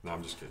 no,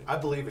 I'm just kidding. I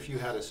believe if you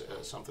had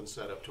something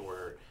set up to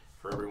where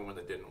for every woman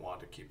that didn't want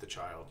to keep the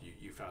child,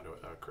 you found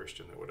a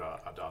Christian that would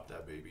adopt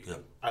that baby. Yeah.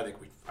 I think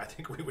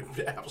we would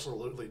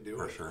absolutely do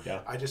For it. sure.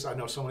 Yeah. I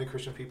know so many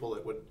Christian people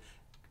that would,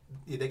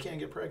 they can't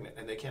get pregnant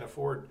and they can't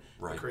afford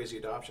Right. the crazy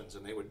adoptions,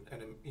 and they would,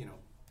 and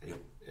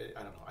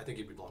I don't know. I think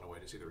you'd be blown away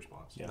to see the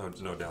response. Yeah.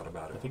 No doubt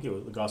about I it. think it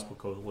was the Gospel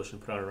Coalition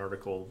put out an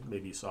article,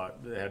 maybe you saw it,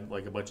 it had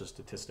like a bunch of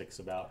statistics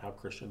about how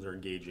Christians are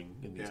engaging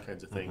in these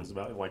kinds of things,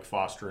 about like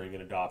fostering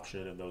and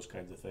adoption and those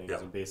kinds of things. Yeah.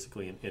 And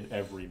basically in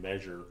every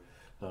measure,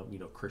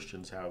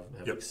 Christians have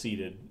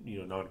exceeded,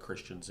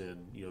 non-Christians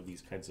in,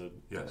 these kinds of,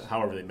 Yes.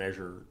 however they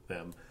measure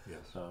them. Yes.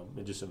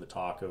 And just in the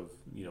talk of,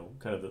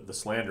 kind of the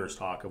slanderous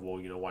talk of, well,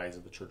 why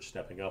isn't the church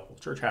stepping up? Well,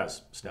 the church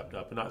has stepped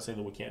up. I'm not saying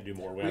that we can't do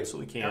more. We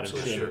absolutely can and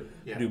should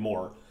do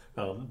more.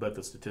 But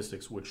the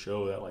statistics would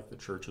show that like the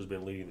church has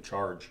been leading the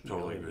charge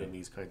Totally in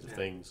these kinds of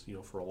things,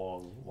 for a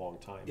long, long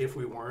time. If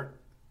we weren't,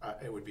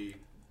 it would be.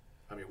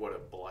 I mean, what a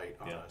blight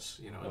on us,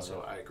 And so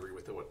Uh-huh. I agree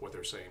with what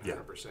they're saying,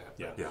 100%.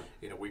 Yeah.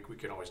 But, we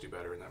can always do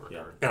better in that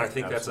regard. And I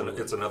think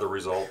Absolutely. it's another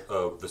result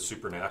of the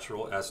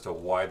supernatural as to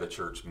why the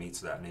church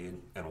meets that need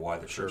and why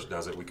the church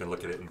does it. We can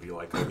look at it and be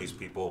like, oh, these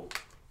people,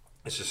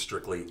 it's just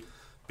strictly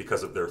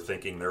because of their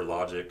thinking, their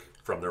logic,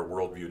 from their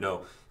worldview.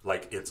 No,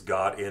 like it's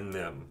God in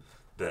them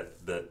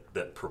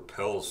that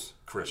propels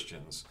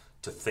Christians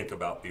to think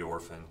about the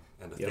orphan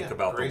and to think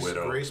about grace, the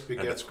widow. Grace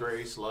begets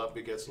grace, love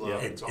begets love.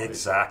 Yeah. It's always-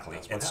 Exactly.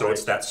 that's what And so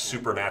it's happens. that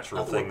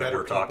supernatural Not that we're thing that better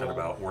we're talking people,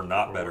 about. We're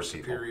not or better we're people.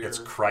 superior. It's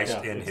Christ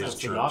in it's his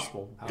the church.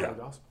 gospel, power Yeah. of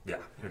the gospel. Yeah,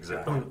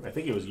 exactly. I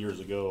think it was years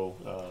ago.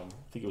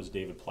 I think it was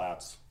David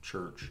Platt's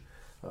church.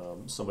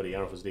 Somebody, I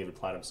don't know if it was David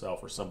Platt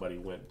himself or somebody,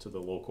 went to the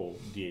local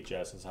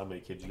DHS and said, how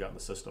many kids you got in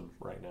the system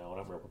right now? I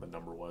don't remember what the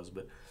number was,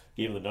 but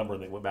gave them the number,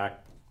 and they went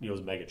back. It was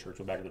a mega church.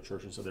 Went back to the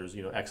church and said, "There's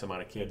X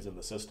amount of kids in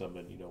the system,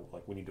 and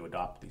like we need to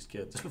adopt these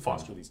kids,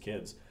 foster these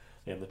kids."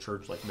 And the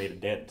church like made a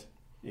dent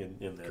in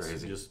this.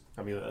 Crazy.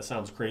 That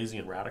sounds crazy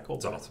and radical,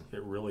 It's but awesome.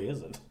 it really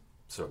isn't.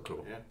 So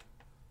cool. Yeah.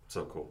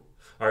 So cool.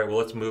 All right, well,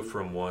 let's move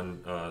from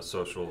one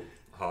social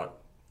hot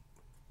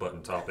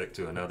button topic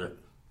to another.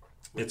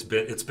 It's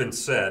been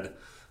said.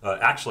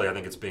 Actually, I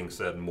think it's being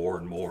said more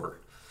and more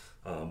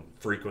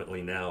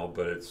frequently now.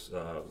 But it's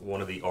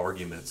one of the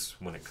arguments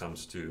when it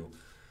comes to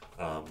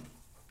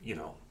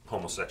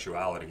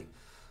homosexuality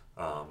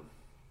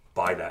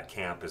by that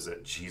camp is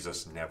that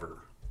Jesus never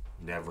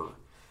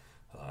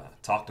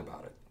talked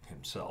about it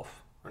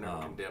himself. Or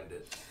never condemned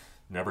it.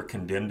 Never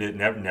condemned it.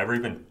 Never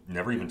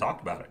even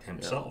talked about it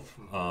himself.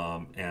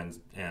 Yeah.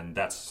 And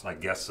that's, I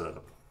guess,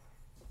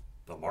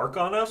 the mark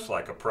on us,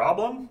 like a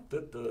problem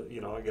that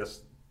I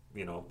guess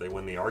they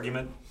win the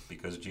argument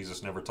because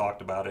Jesus never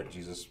talked about it.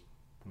 Jesus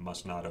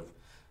must not have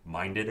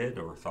minded it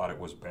or thought it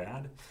was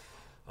bad.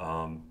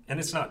 And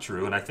it's not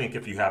true. And I think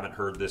if you haven't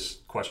heard this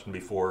question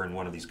before in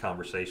one of these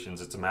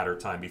conversations, it's a matter of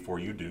time before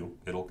you do.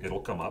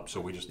 It'll come up.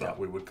 So we just thought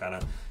we would kind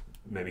of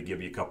maybe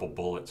give you a couple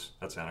bullets.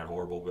 That sounded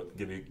horrible, but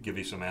give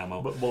you some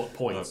ammo. But bullet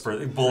points.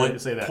 For bullet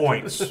say that.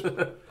 points.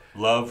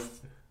 Love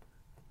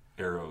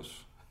arrows.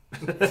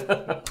 Yeah,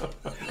 no,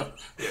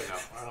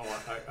 I don't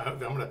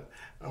want.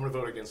 I'm gonna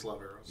vote against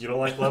love arrows. You don't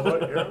like love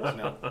arrows?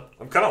 No.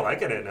 I'm kind of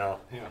liking it now.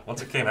 Yeah.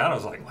 Once it came out, I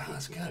was like, wow,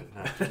 that's good.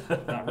 No,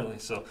 not really.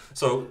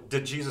 So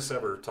did Jesus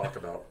ever talk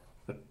about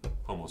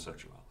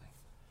homosexuality?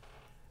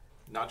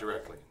 Not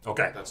directly.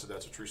 Okay. That's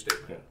a true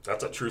statement. Yeah.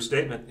 That's a true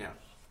statement. Yeah.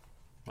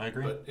 I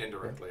agree. But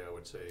indirectly, I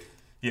would say.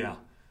 Yeah.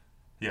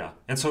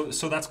 And so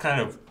that's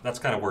kind of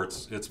where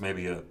it's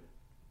maybe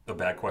a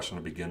bad question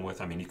to begin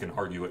with. I mean, you can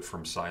argue it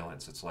from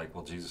silence. It's like,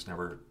 well, Jesus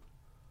never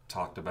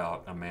talked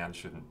about a man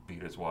shouldn't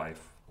beat his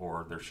wife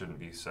or there shouldn't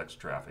be sex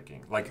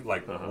trafficking. Like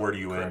where do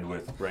you end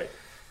with? Right.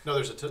 No,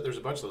 there's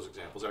a bunch of those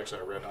examples.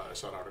 Actually, I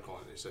saw an article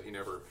and they said he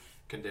never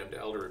condemned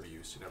elder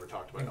abuse. He never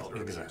talked about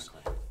elder abuse.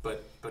 Exactly.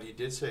 But he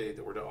did say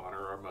that we're to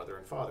honor our mother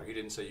and father. He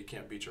didn't say you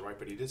can't beat your wife,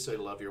 but he did say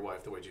love your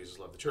wife the way Jesus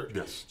loved the church.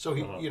 Yes. So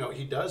he,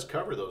 he does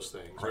cover those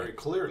things very Right.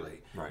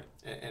 clearly. Right.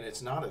 And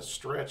it's not a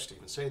stretch to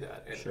even say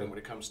that. And, Sure. and when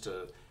it comes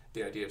to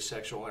the idea of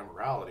sexual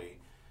immorality,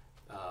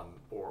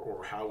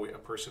 or how a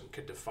person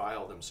could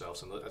defile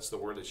themselves, and that's the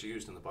word that's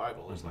used in the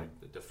Bible, is like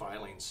the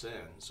defiling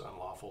sins,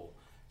 unlawful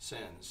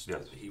sins.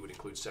 Yes. He would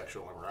include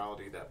sexual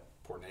immorality. That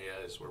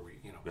porneia is where we,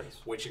 Yes.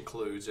 which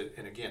includes it.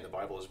 And again, the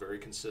Bible is very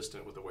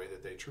consistent with the way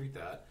that they treat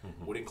that.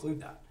 Would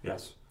include that.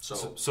 Yes.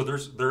 So- So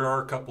there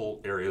are a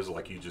couple areas,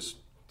 like you just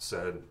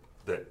said,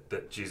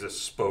 that Jesus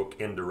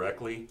spoke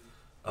indirectly,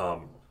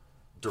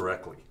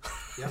 directly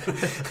Yeah.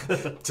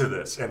 to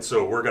this, and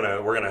so we're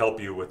gonna help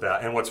you with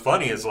that. And what's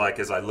funny is, like,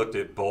 as I looked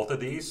at both of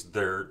these,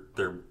 they're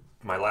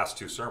my last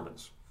two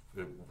sermons.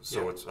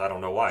 So Yeah. it's, I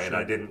don't know why, and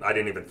I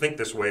didn't even think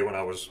this way when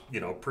I was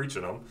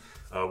preaching them,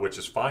 which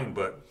is fine.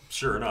 But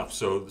sure enough,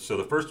 so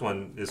the first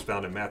one is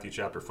found in Matthew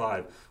chapter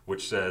 5,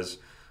 which says,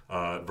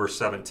 verse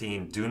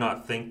 17, "Do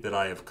not think that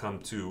I have come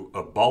to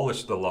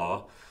abolish the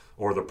law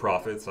or the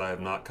prophets. I have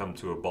not come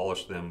to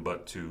abolish them,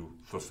 but to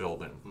fulfill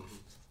them."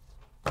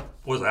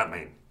 What does that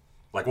mean?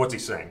 Like, what's he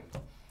saying?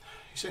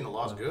 He's saying the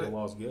law's The good.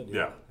 law's good.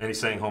 Yeah, and he's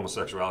saying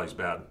homosexuality is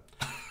bad.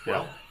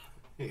 Well,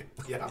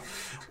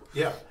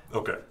 yeah.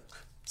 Okay.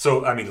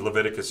 So, I mean,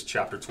 Leviticus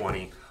chapter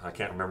 20, I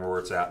can't remember where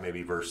it's at,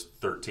 maybe verse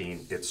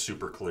 13, it's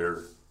super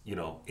clear,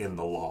 in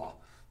the law,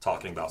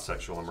 talking about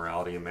sexual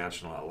immorality, and man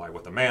shall not lie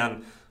with a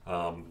man.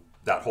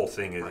 That whole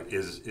thing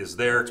is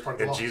there. part of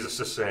the And law. Jesus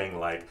is saying,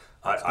 like,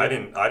 I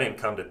didn't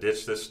come to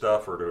ditch this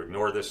stuff or to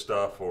ignore this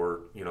stuff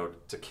or,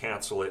 to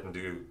cancel it and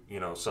do,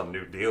 some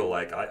new deal.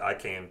 Like, I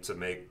came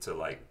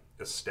to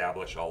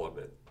establish all of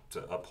it,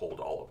 to uphold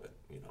all of it,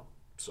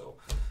 So,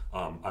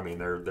 I mean,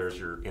 there's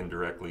your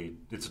indirectly,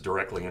 it's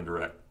directly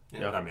indirect.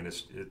 Yeah. I mean,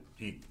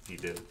 he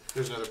did.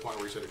 There's another point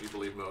where he said, if you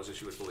believe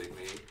Moses, you would believe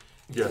me.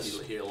 Yes.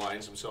 He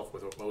aligns himself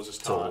with what Moses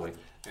taught. Totally.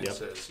 And Yep.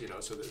 says,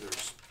 so that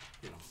there's,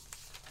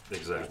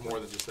 there's Exactly. more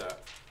than just that.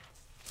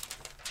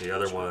 The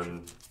other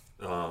one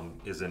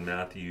is in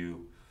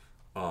Matthew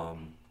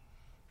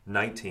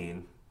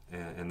 19,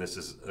 and this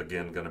is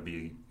again going to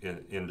be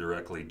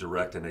indirectly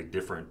direct in a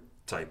different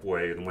type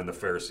way. And when the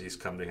Pharisees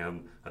come to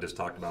him, I just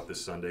talked about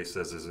this Sunday,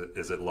 says,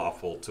 is it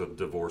lawful to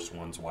divorce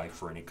one's wife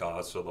for any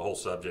cause? So the whole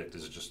subject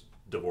is just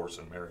divorce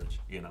and marriage,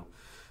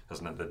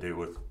 has nothing to do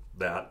with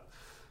that.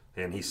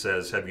 And he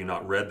says, have you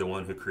not read the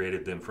one who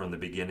created them from the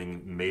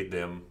beginning, made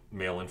them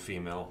male and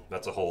female?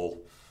 That's a whole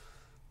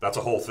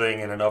thing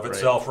in and of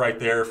itself right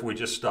there, if we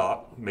just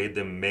stop. Made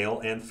them male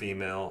and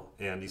female.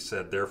 And he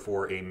said,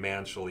 therefore a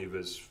man shall leave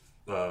his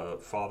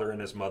father and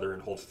his mother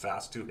and hold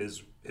fast to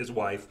his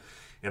wife,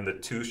 and the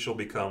two shall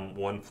become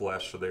one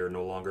flesh. So they are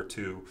no longer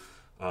two,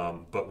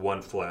 but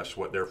one flesh.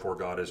 What therefore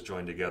God has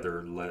joined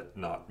together, let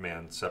not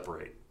man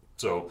separate.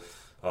 So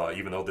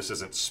even though this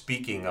isn't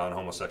speaking on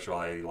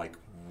homosexuality, like,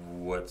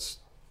 what's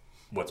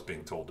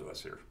being told to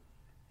us here?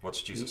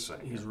 What's Jesus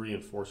saying? He's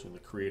reinforcing the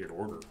created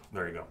order.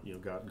 There you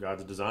go.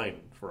 God's design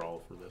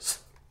for this.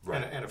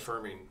 Right. And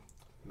affirming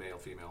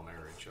male-female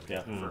marriage.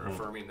 I mean,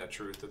 affirming that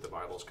truth that the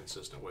Bible is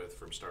consistent with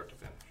from start to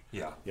finish.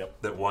 Yeah.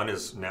 Yep. That one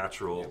is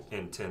natural,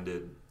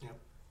 intended. Yep.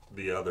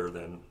 The other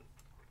then,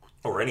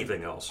 or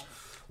anything else,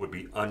 would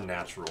be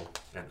unnatural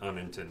and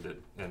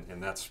unintended.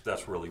 And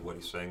that's really what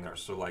he's saying there.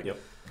 So like, Yep.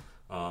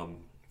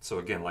 So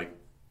again, like,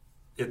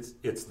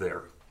 it's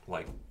there.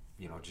 Like,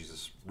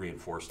 Jesus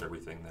reinforced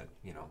everything that,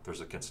 there's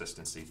a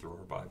consistency through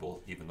our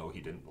Bible, even though he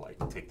didn't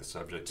take the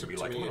subject to be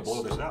like, me, I'm going to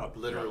blow this out.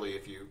 Literally,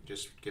 if you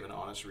just give an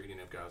honest reading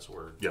of God's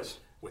Word, Yes.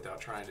 without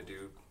trying to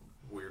do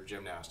weird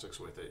gymnastics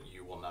with it,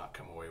 you will not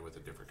come away with a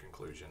different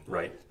conclusion.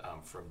 Right.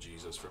 From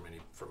Jesus, from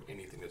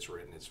anything that's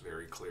written, it's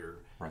very clear.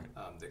 Right.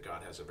 That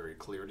God has a very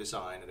clear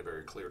design and a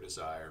very clear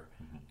desire,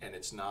 and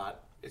it's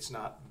not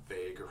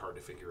vague or hard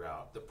to figure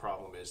out. The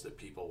problem is that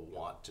people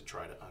want to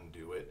try to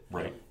undo it.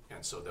 Right.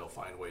 And so they'll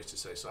find ways to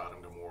say Sodom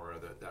and Gomorrah,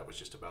 that was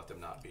just about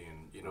them not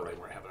being, they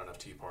weren't having enough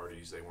tea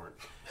parties. They weren't.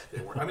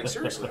 I mean,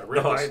 seriously, I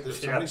read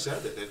somebody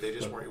said that they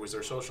just weren't. It was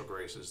their social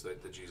graces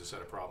that Jesus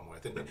had a problem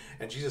with.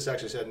 And Jesus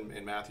actually said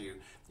in Matthew,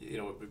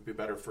 it would be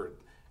better for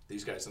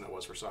these guys than it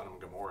was for Sodom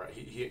and Gomorrah.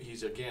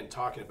 He's again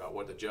talking about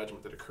what the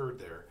judgment that occurred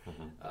there,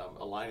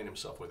 aligning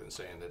himself with it and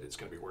saying that it's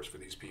going to be worse for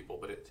these people.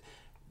 But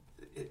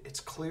it's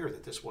clear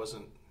that this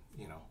wasn't,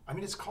 I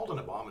mean, it's called an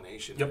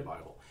abomination in the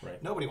Bible.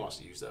 Right. Nobody wants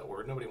to use that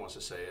word. Nobody wants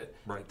to say it.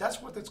 Right.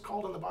 That's what it's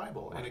called in the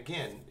Bible. Right. And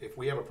again, if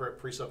we have a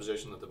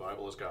presupposition that the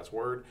Bible is God's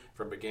word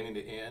from beginning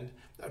to end,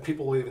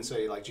 people will even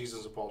say, like,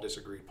 Jesus and Paul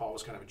disagreed. Paul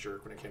was kind of a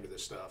jerk when it came to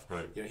this stuff.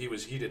 Right.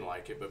 He didn't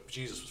like it, but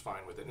Jesus was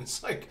fine with it. And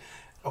it's like,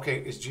 okay,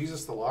 is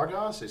Jesus the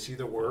Logos? Is he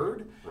the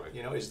Word? Right.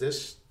 Is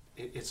this?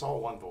 It's all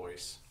one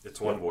voice.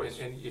 It's one voice.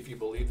 And if you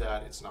believe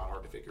that, it's not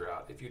hard to figure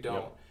out. If you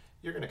don't,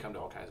 you're going to come to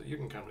all kinds of. You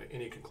can come to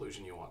any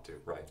conclusion you want to.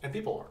 Right. And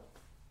people are.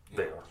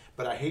 They are.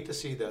 But I hate to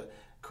see the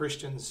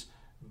Christians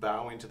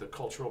bowing to the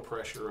cultural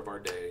pressure of our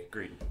day.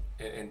 Agreed.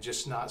 And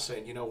just not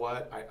saying, you know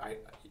what,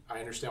 I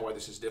understand why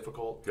this is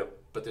difficult, Yep.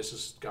 but this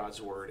is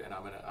God's word, and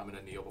I'm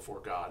gonna kneel before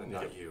God and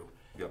not Yep. you.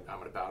 Yep. I'm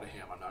gonna bow to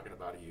Him. I'm not gonna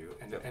bow to you.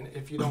 And Yep. and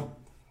if you don't,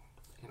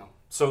 you know,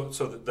 So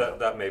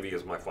that maybe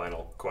is my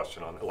final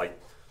question on it.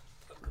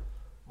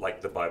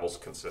 Like the Bible's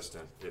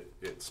consistent.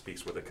 It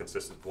speaks with a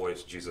consistent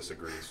voice. Jesus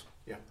agrees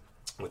yeah,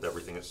 with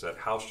everything it said.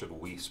 How should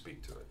we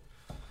speak to it?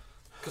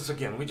 Because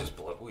again, we just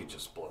blow it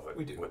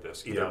We do. with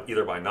this. Yeah.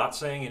 Either by not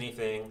saying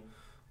anything,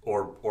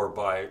 or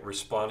by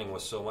responding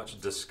with so much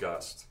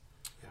disgust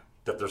yeah.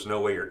 that there's no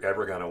way you're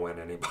ever going to win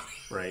anybody.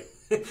 Right.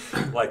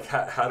 Like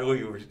how do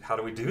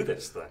we do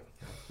this thing?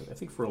 I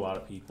think for a lot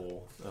of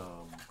people,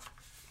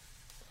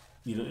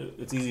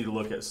 it's easy to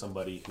look at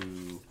somebody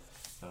who,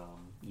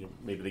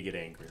 maybe they get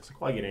angry. It's like,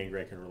 well, I get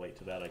angry. I can relate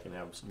to that. I can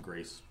have some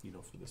grace,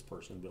 for this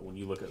person. But when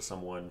you look at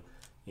someone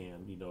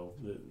and,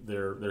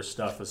 their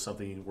stuff is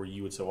something where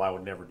you would say, well, I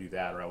would never do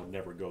that, or I would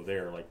never go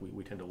there. Like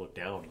we tend to look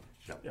down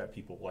at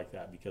people like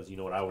that because, you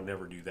know what, I would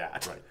never do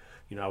that. Right.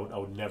 I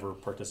would never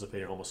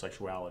participate in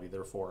homosexuality.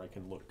 Therefore, I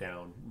can look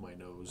down my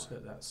nose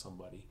at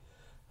somebody.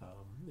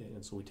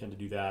 And so we tend to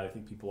do that. I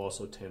think people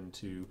also tend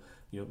to,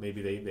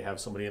 maybe they have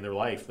somebody in their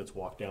life that's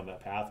walked down that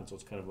path, and so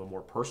it's kind of a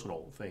more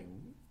personal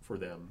thing for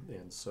them.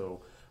 And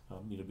so,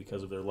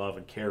 because of their love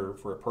and care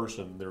for a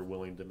person, they're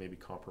willing to maybe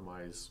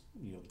compromise,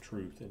 the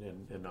truth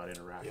and not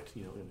interact,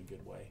 in a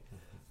good way.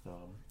 I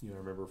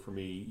remember for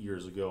me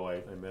years ago,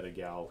 I met a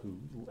gal who,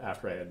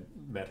 after I had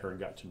met her and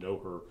got to know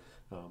her,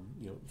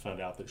 found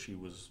out that she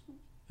was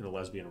in a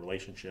lesbian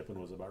relationship and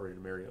was about ready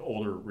to marry an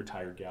older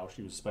retired gal.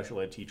 She was a special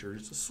ed teacher,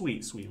 just a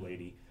sweet, sweet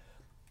lady.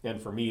 And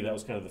for me, that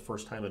was kind of the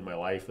first time in my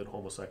life that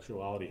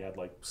homosexuality had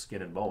like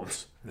skin and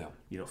bones,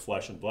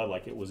 flesh and blood.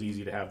 Like it was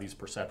easy to have these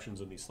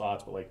perceptions and these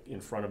thoughts, but like in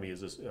front of me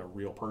is this a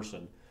real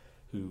person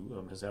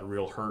who has had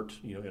real hurt,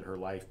 in her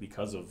life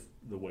because of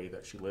the way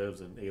that she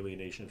lives and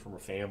alienation from her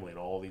family and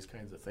all these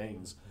kinds of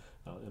things,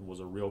 and was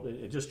a real.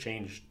 It just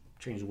changed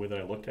the way that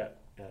I looked at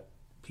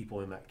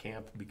people in that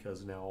camp,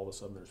 because now all of a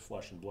sudden there's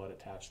flesh and blood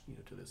attached,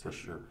 to this For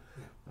issue. sure.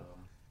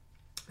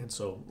 And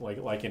so,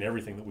 like in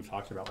everything that we've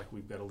talked about, like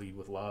we've got to lead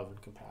with love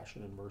and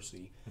compassion and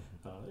mercy,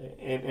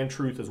 and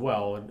truth as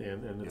well.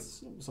 And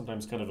it's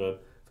sometimes kind of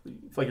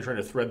it's like you're trying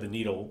to thread the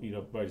needle,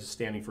 by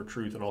standing for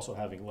truth and also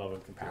having love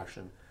and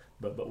compassion.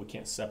 But we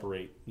can't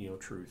separate,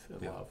 truth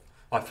and love.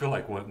 I feel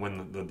like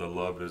when the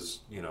love is,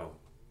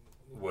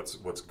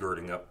 what's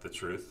girding up the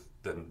truth,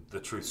 then the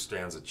truth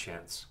stands a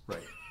chance.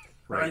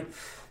 Right.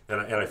 And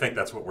I think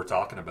that's what we're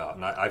talking about.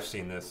 And I've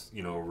seen this,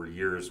 over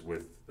years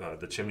with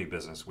the chimney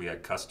business. We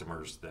had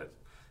customers that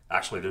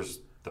actually there's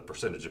the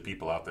percentage of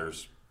people out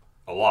there's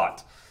a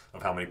lot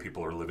of how many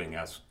people are living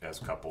as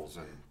couples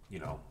and,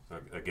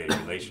 a gay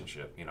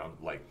relationship,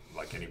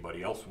 like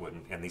anybody else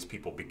wouldn't. And these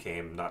people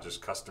became not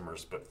just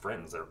customers, but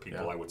friends. They're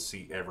people I would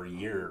see every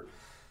year.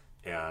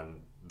 And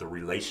the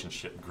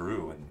relationship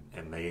grew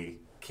and they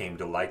came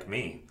to like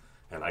me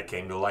and I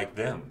came to like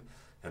them.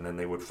 And then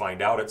they would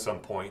find out at some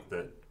point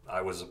that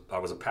I was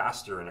a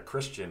pastor and a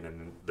Christian,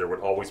 and there would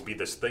always be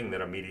this thing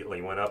that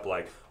immediately went up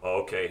like,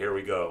 oh, okay, here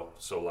we go.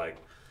 So like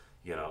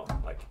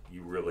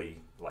you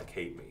really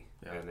hate me.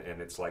 Yeah.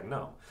 And it's like,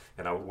 no.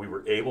 And we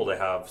were able to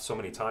have so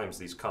many times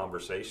these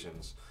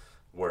conversations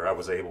where I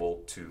was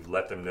able to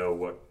let them know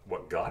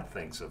what God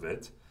thinks of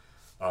it,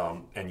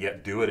 and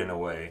yet do it in a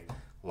way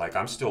like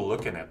I'm still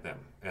looking at them,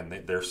 and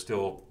they're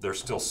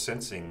still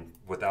sensing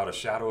without a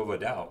shadow of a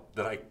doubt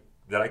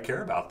that I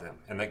care about them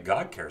and that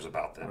God cares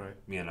about them,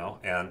 right.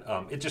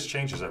 And it just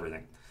changes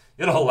everything.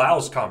 It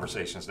allows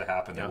conversations to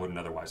happen that wouldn't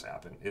otherwise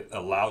happen. It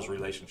allows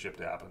relationship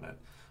to happen that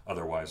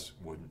otherwise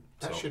wouldn't.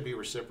 That should be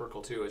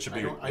reciprocal too.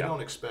 I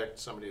don't expect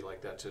somebody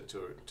like that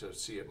to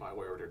see it my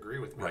way or to agree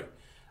with me. Right.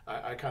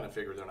 I kind of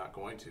figure they're not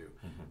going to.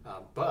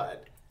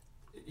 But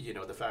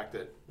the fact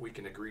that we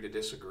can agree to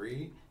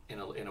disagree in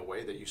a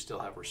way that you still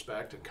have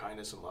respect and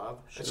kindness and love,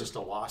 it's just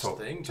a lost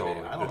thing today.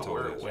 Totally. I don't know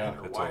where it went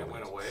or why it totally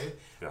went away,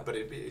 but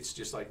it's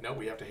just like, no,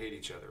 we have to hate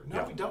each other.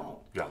 No, we don't.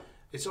 Yeah.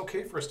 It's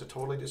okay for us to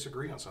totally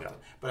disagree on something.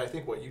 But I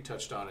think what you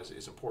touched on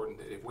is important,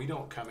 that if we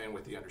don't come in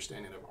with the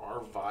understanding of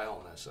our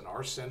vileness and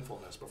our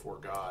sinfulness before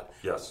God,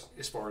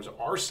 as far as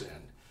our sin,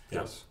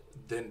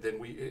 then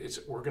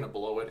we're going to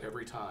blow it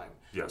every time.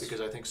 Yes.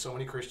 Because I think so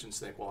many Christians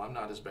think, well, I'm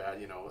not as bad,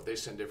 they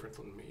sin different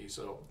from me,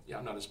 so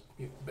I'm not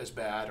as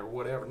bad or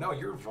whatever. No,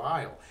 you're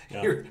vile.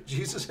 Yeah.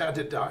 Jesus had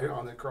to die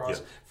on the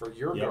cross for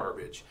your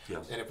garbage.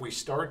 Yes. And if we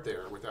start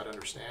there with that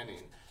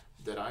understanding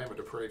that I am a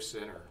depraved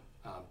sinner,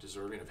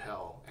 deserving of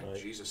hell, and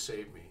Jesus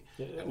saved me.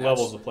 It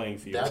levels the playing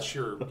field. That's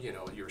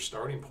your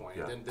starting point.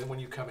 Then when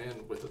you come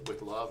in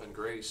with love and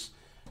grace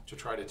to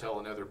try to tell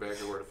another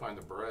beggar where to find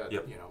the bread,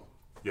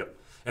 Yep.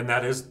 And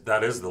that is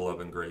the love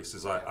and grace.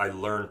 Is I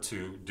learned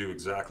to do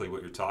exactly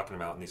what you're talking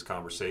about in these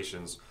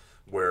conversations,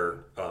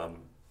 where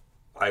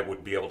I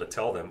would be able to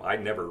tell them I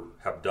never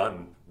have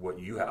done what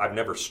you have. I've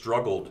never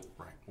struggled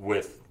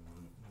with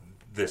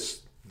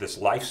this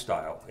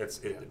lifestyle.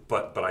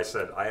 But I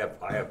said I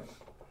have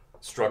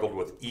struggled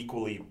with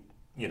equally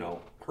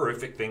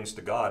horrific things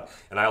to God,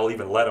 and I'll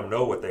even let them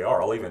know what they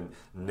are. I'll even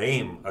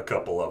name a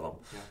couple of them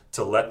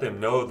to let them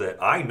know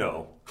that I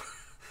know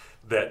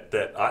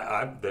that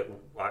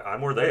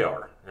I'm where they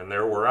are and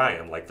they're where I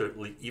am. Like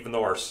even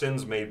though our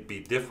sins may be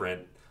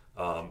different,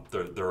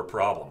 they're a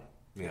problem,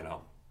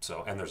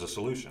 So and there's a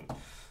solution.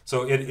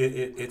 So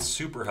it's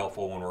super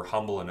helpful when we're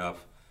humble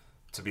enough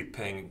to be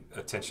paying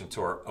attention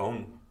to our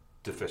own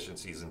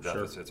deficiencies and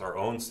deficits, our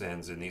own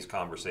sins in these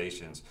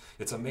conversations.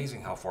 It's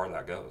amazing how far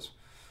that goes.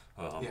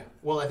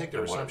 Well, I think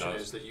their assumption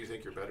is that you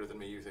think you're better than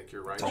me, you think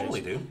you're righteous.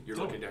 Totally do. You're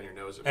looking down your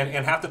nose at me.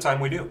 And half the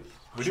time we do.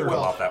 We do come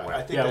out that way.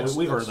 I think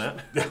we've earned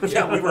that. We've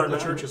earned that.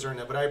 The church has earned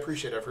that. But I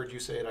appreciate it. I've heard you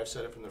say it. I've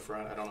said it from the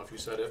front. I don't know if you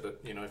said it, but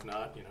if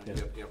not,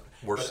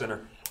 Worst sinner.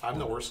 I'm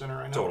the worst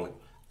sinner, I know. Totally.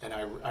 And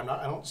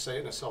I don't say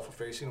it in a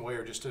self-effacing way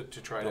or just to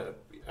try to.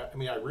 I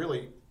mean,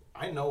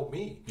 I know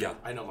me. Yeah.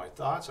 I know my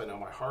thoughts. I know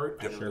my heart.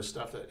 I know the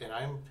stuff and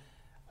I'm.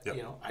 Yep.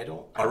 I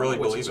don't really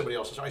know what's believe in somebody it.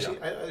 else's.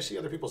 I see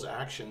other people's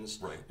actions,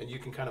 right. And you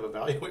can kind of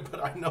evaluate.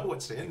 But I know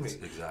what's in me.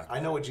 Exactly.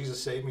 I know what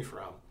Jesus saved me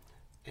from,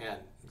 and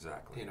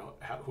exactly.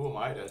 Who am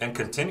I to? And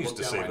continues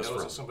to save us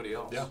from somebody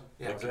else. Yeah.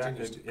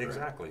 Exactly.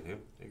 Exactly,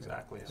 dude.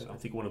 Exactly. So. I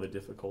think one of the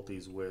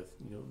difficulties with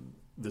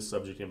this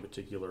subject in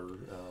particular,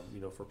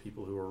 for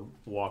people who are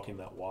walking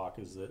that walk,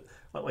 is that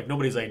like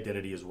nobody's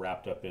identity is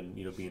wrapped up in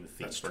being a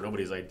thief, or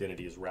nobody's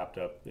identity is wrapped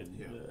up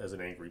in as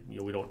an angry.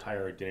 We don't tie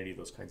our identity to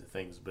those kinds of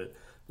things, but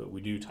we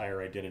do tie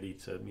our identity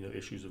to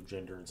issues of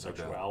gender and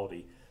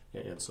sexuality,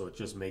 and so it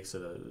just makes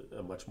it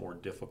a much more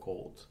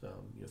difficult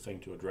thing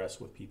to address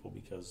with people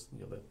because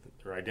that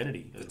their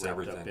identity is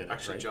wrapped up in it.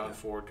 Actually, right? John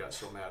Ford got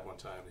so mad one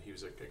time that he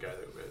was a guy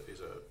that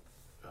is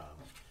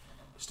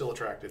still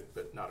attracted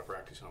but not a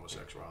practicing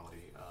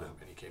homosexuality,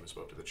 and he came and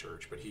spoke to the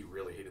church, but he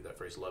really hated that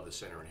phrase, love the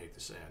sinner and hate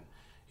the sin.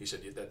 He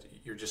said that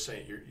you're just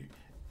saying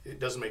it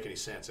doesn't make any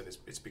sense, and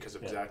it's because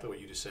of exactly what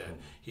you just said.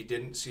 He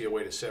didn't see a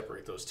way to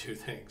separate those two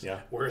things. Yeah.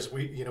 Whereas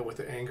we, with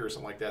the anger or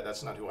something like that,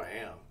 that's not who I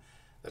am.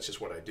 That's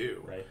just what I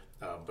do. Right.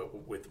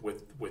 But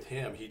with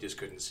him, he just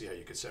couldn't see how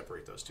you could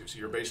separate those two. So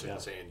you're basically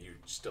saying you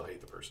still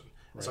hate the person.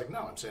 It's like, no,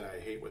 I'm saying I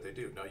hate what they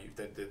do. No,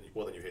 then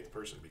you hate the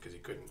person because he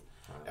couldn't.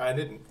 I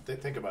didn't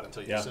think about it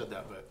until you said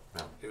that, but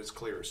it was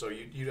clear. So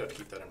you have to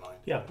keep that in mind.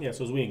 Yeah.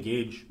 So as we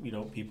engage,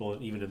 people,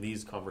 even in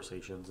these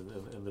conversations,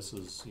 and this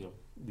is,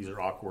 these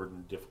are awkward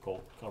and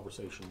difficult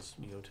conversations,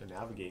 to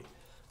navigate.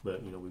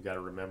 But we've got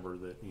to remember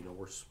that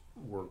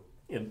we're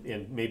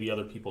in maybe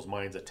other people's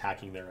minds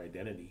attacking their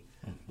identity,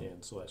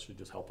 and so that should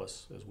just help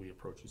us as we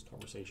approach these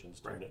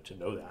conversations to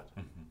know that.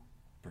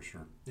 For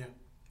sure. Yeah.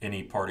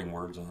 Any parting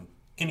words on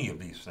any of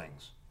these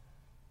things?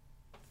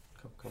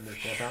 Come to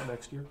camp out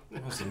next year.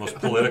 That was the most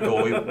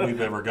political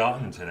we've ever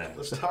gotten today.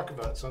 Let's talk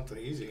about something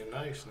easy and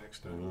nice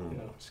next time.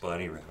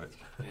 Bunny rabbits.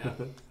 Yeah.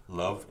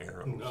 Love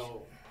arrows.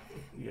 No.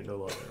 You no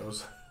love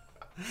arrows.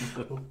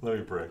 Let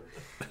me pray.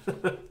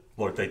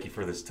 Lord, thank you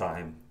for this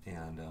time,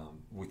 and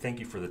we thank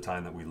you for the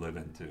time that we live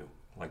in too.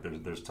 Like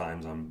there's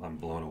times I'm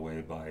blown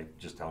away by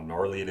just how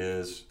gnarly it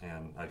is,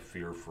 and I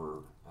fear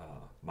for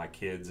my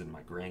kids and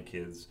my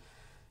grandkids,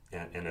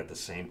 and at the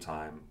same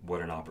time,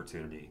 what an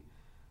opportunity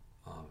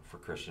for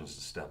Christians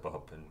to step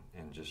up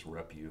and just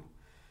rep you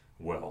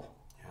well.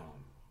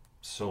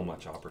 So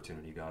much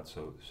opportunity, God.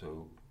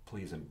 So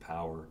please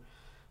empower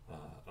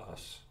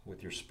us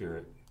with your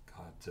Spirit,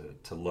 God,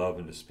 to love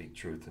and to speak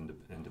truth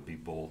and to be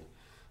bold,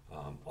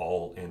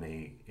 all in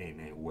a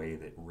way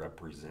that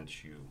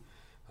represents you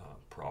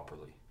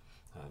properly.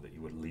 That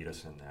you would lead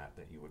us in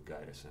that you would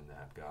guide us in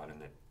that, God,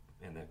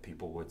 and that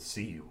people would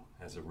see you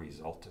as a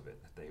result of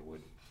it, that they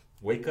would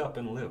wake up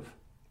and live.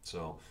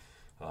 So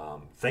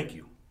thank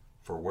you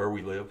for where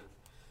we live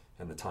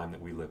and the time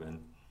that we live in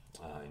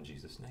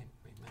Jesus' name.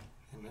 Amen.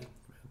 Amen.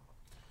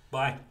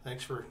 Bye.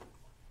 Thanks for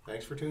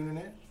tuning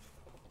in.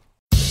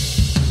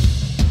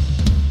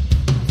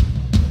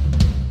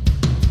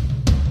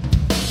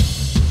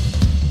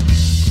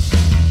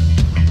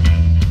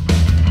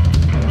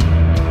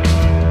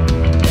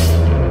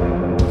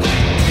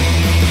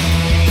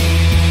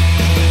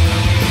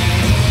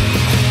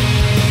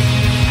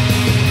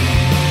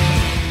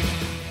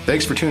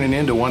 Thanks for tuning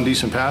in to One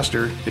Decent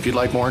Pastor. If you'd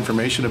like more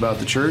information about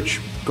the church,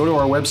 go to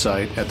our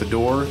website at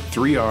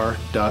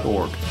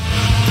thedoor3r.org.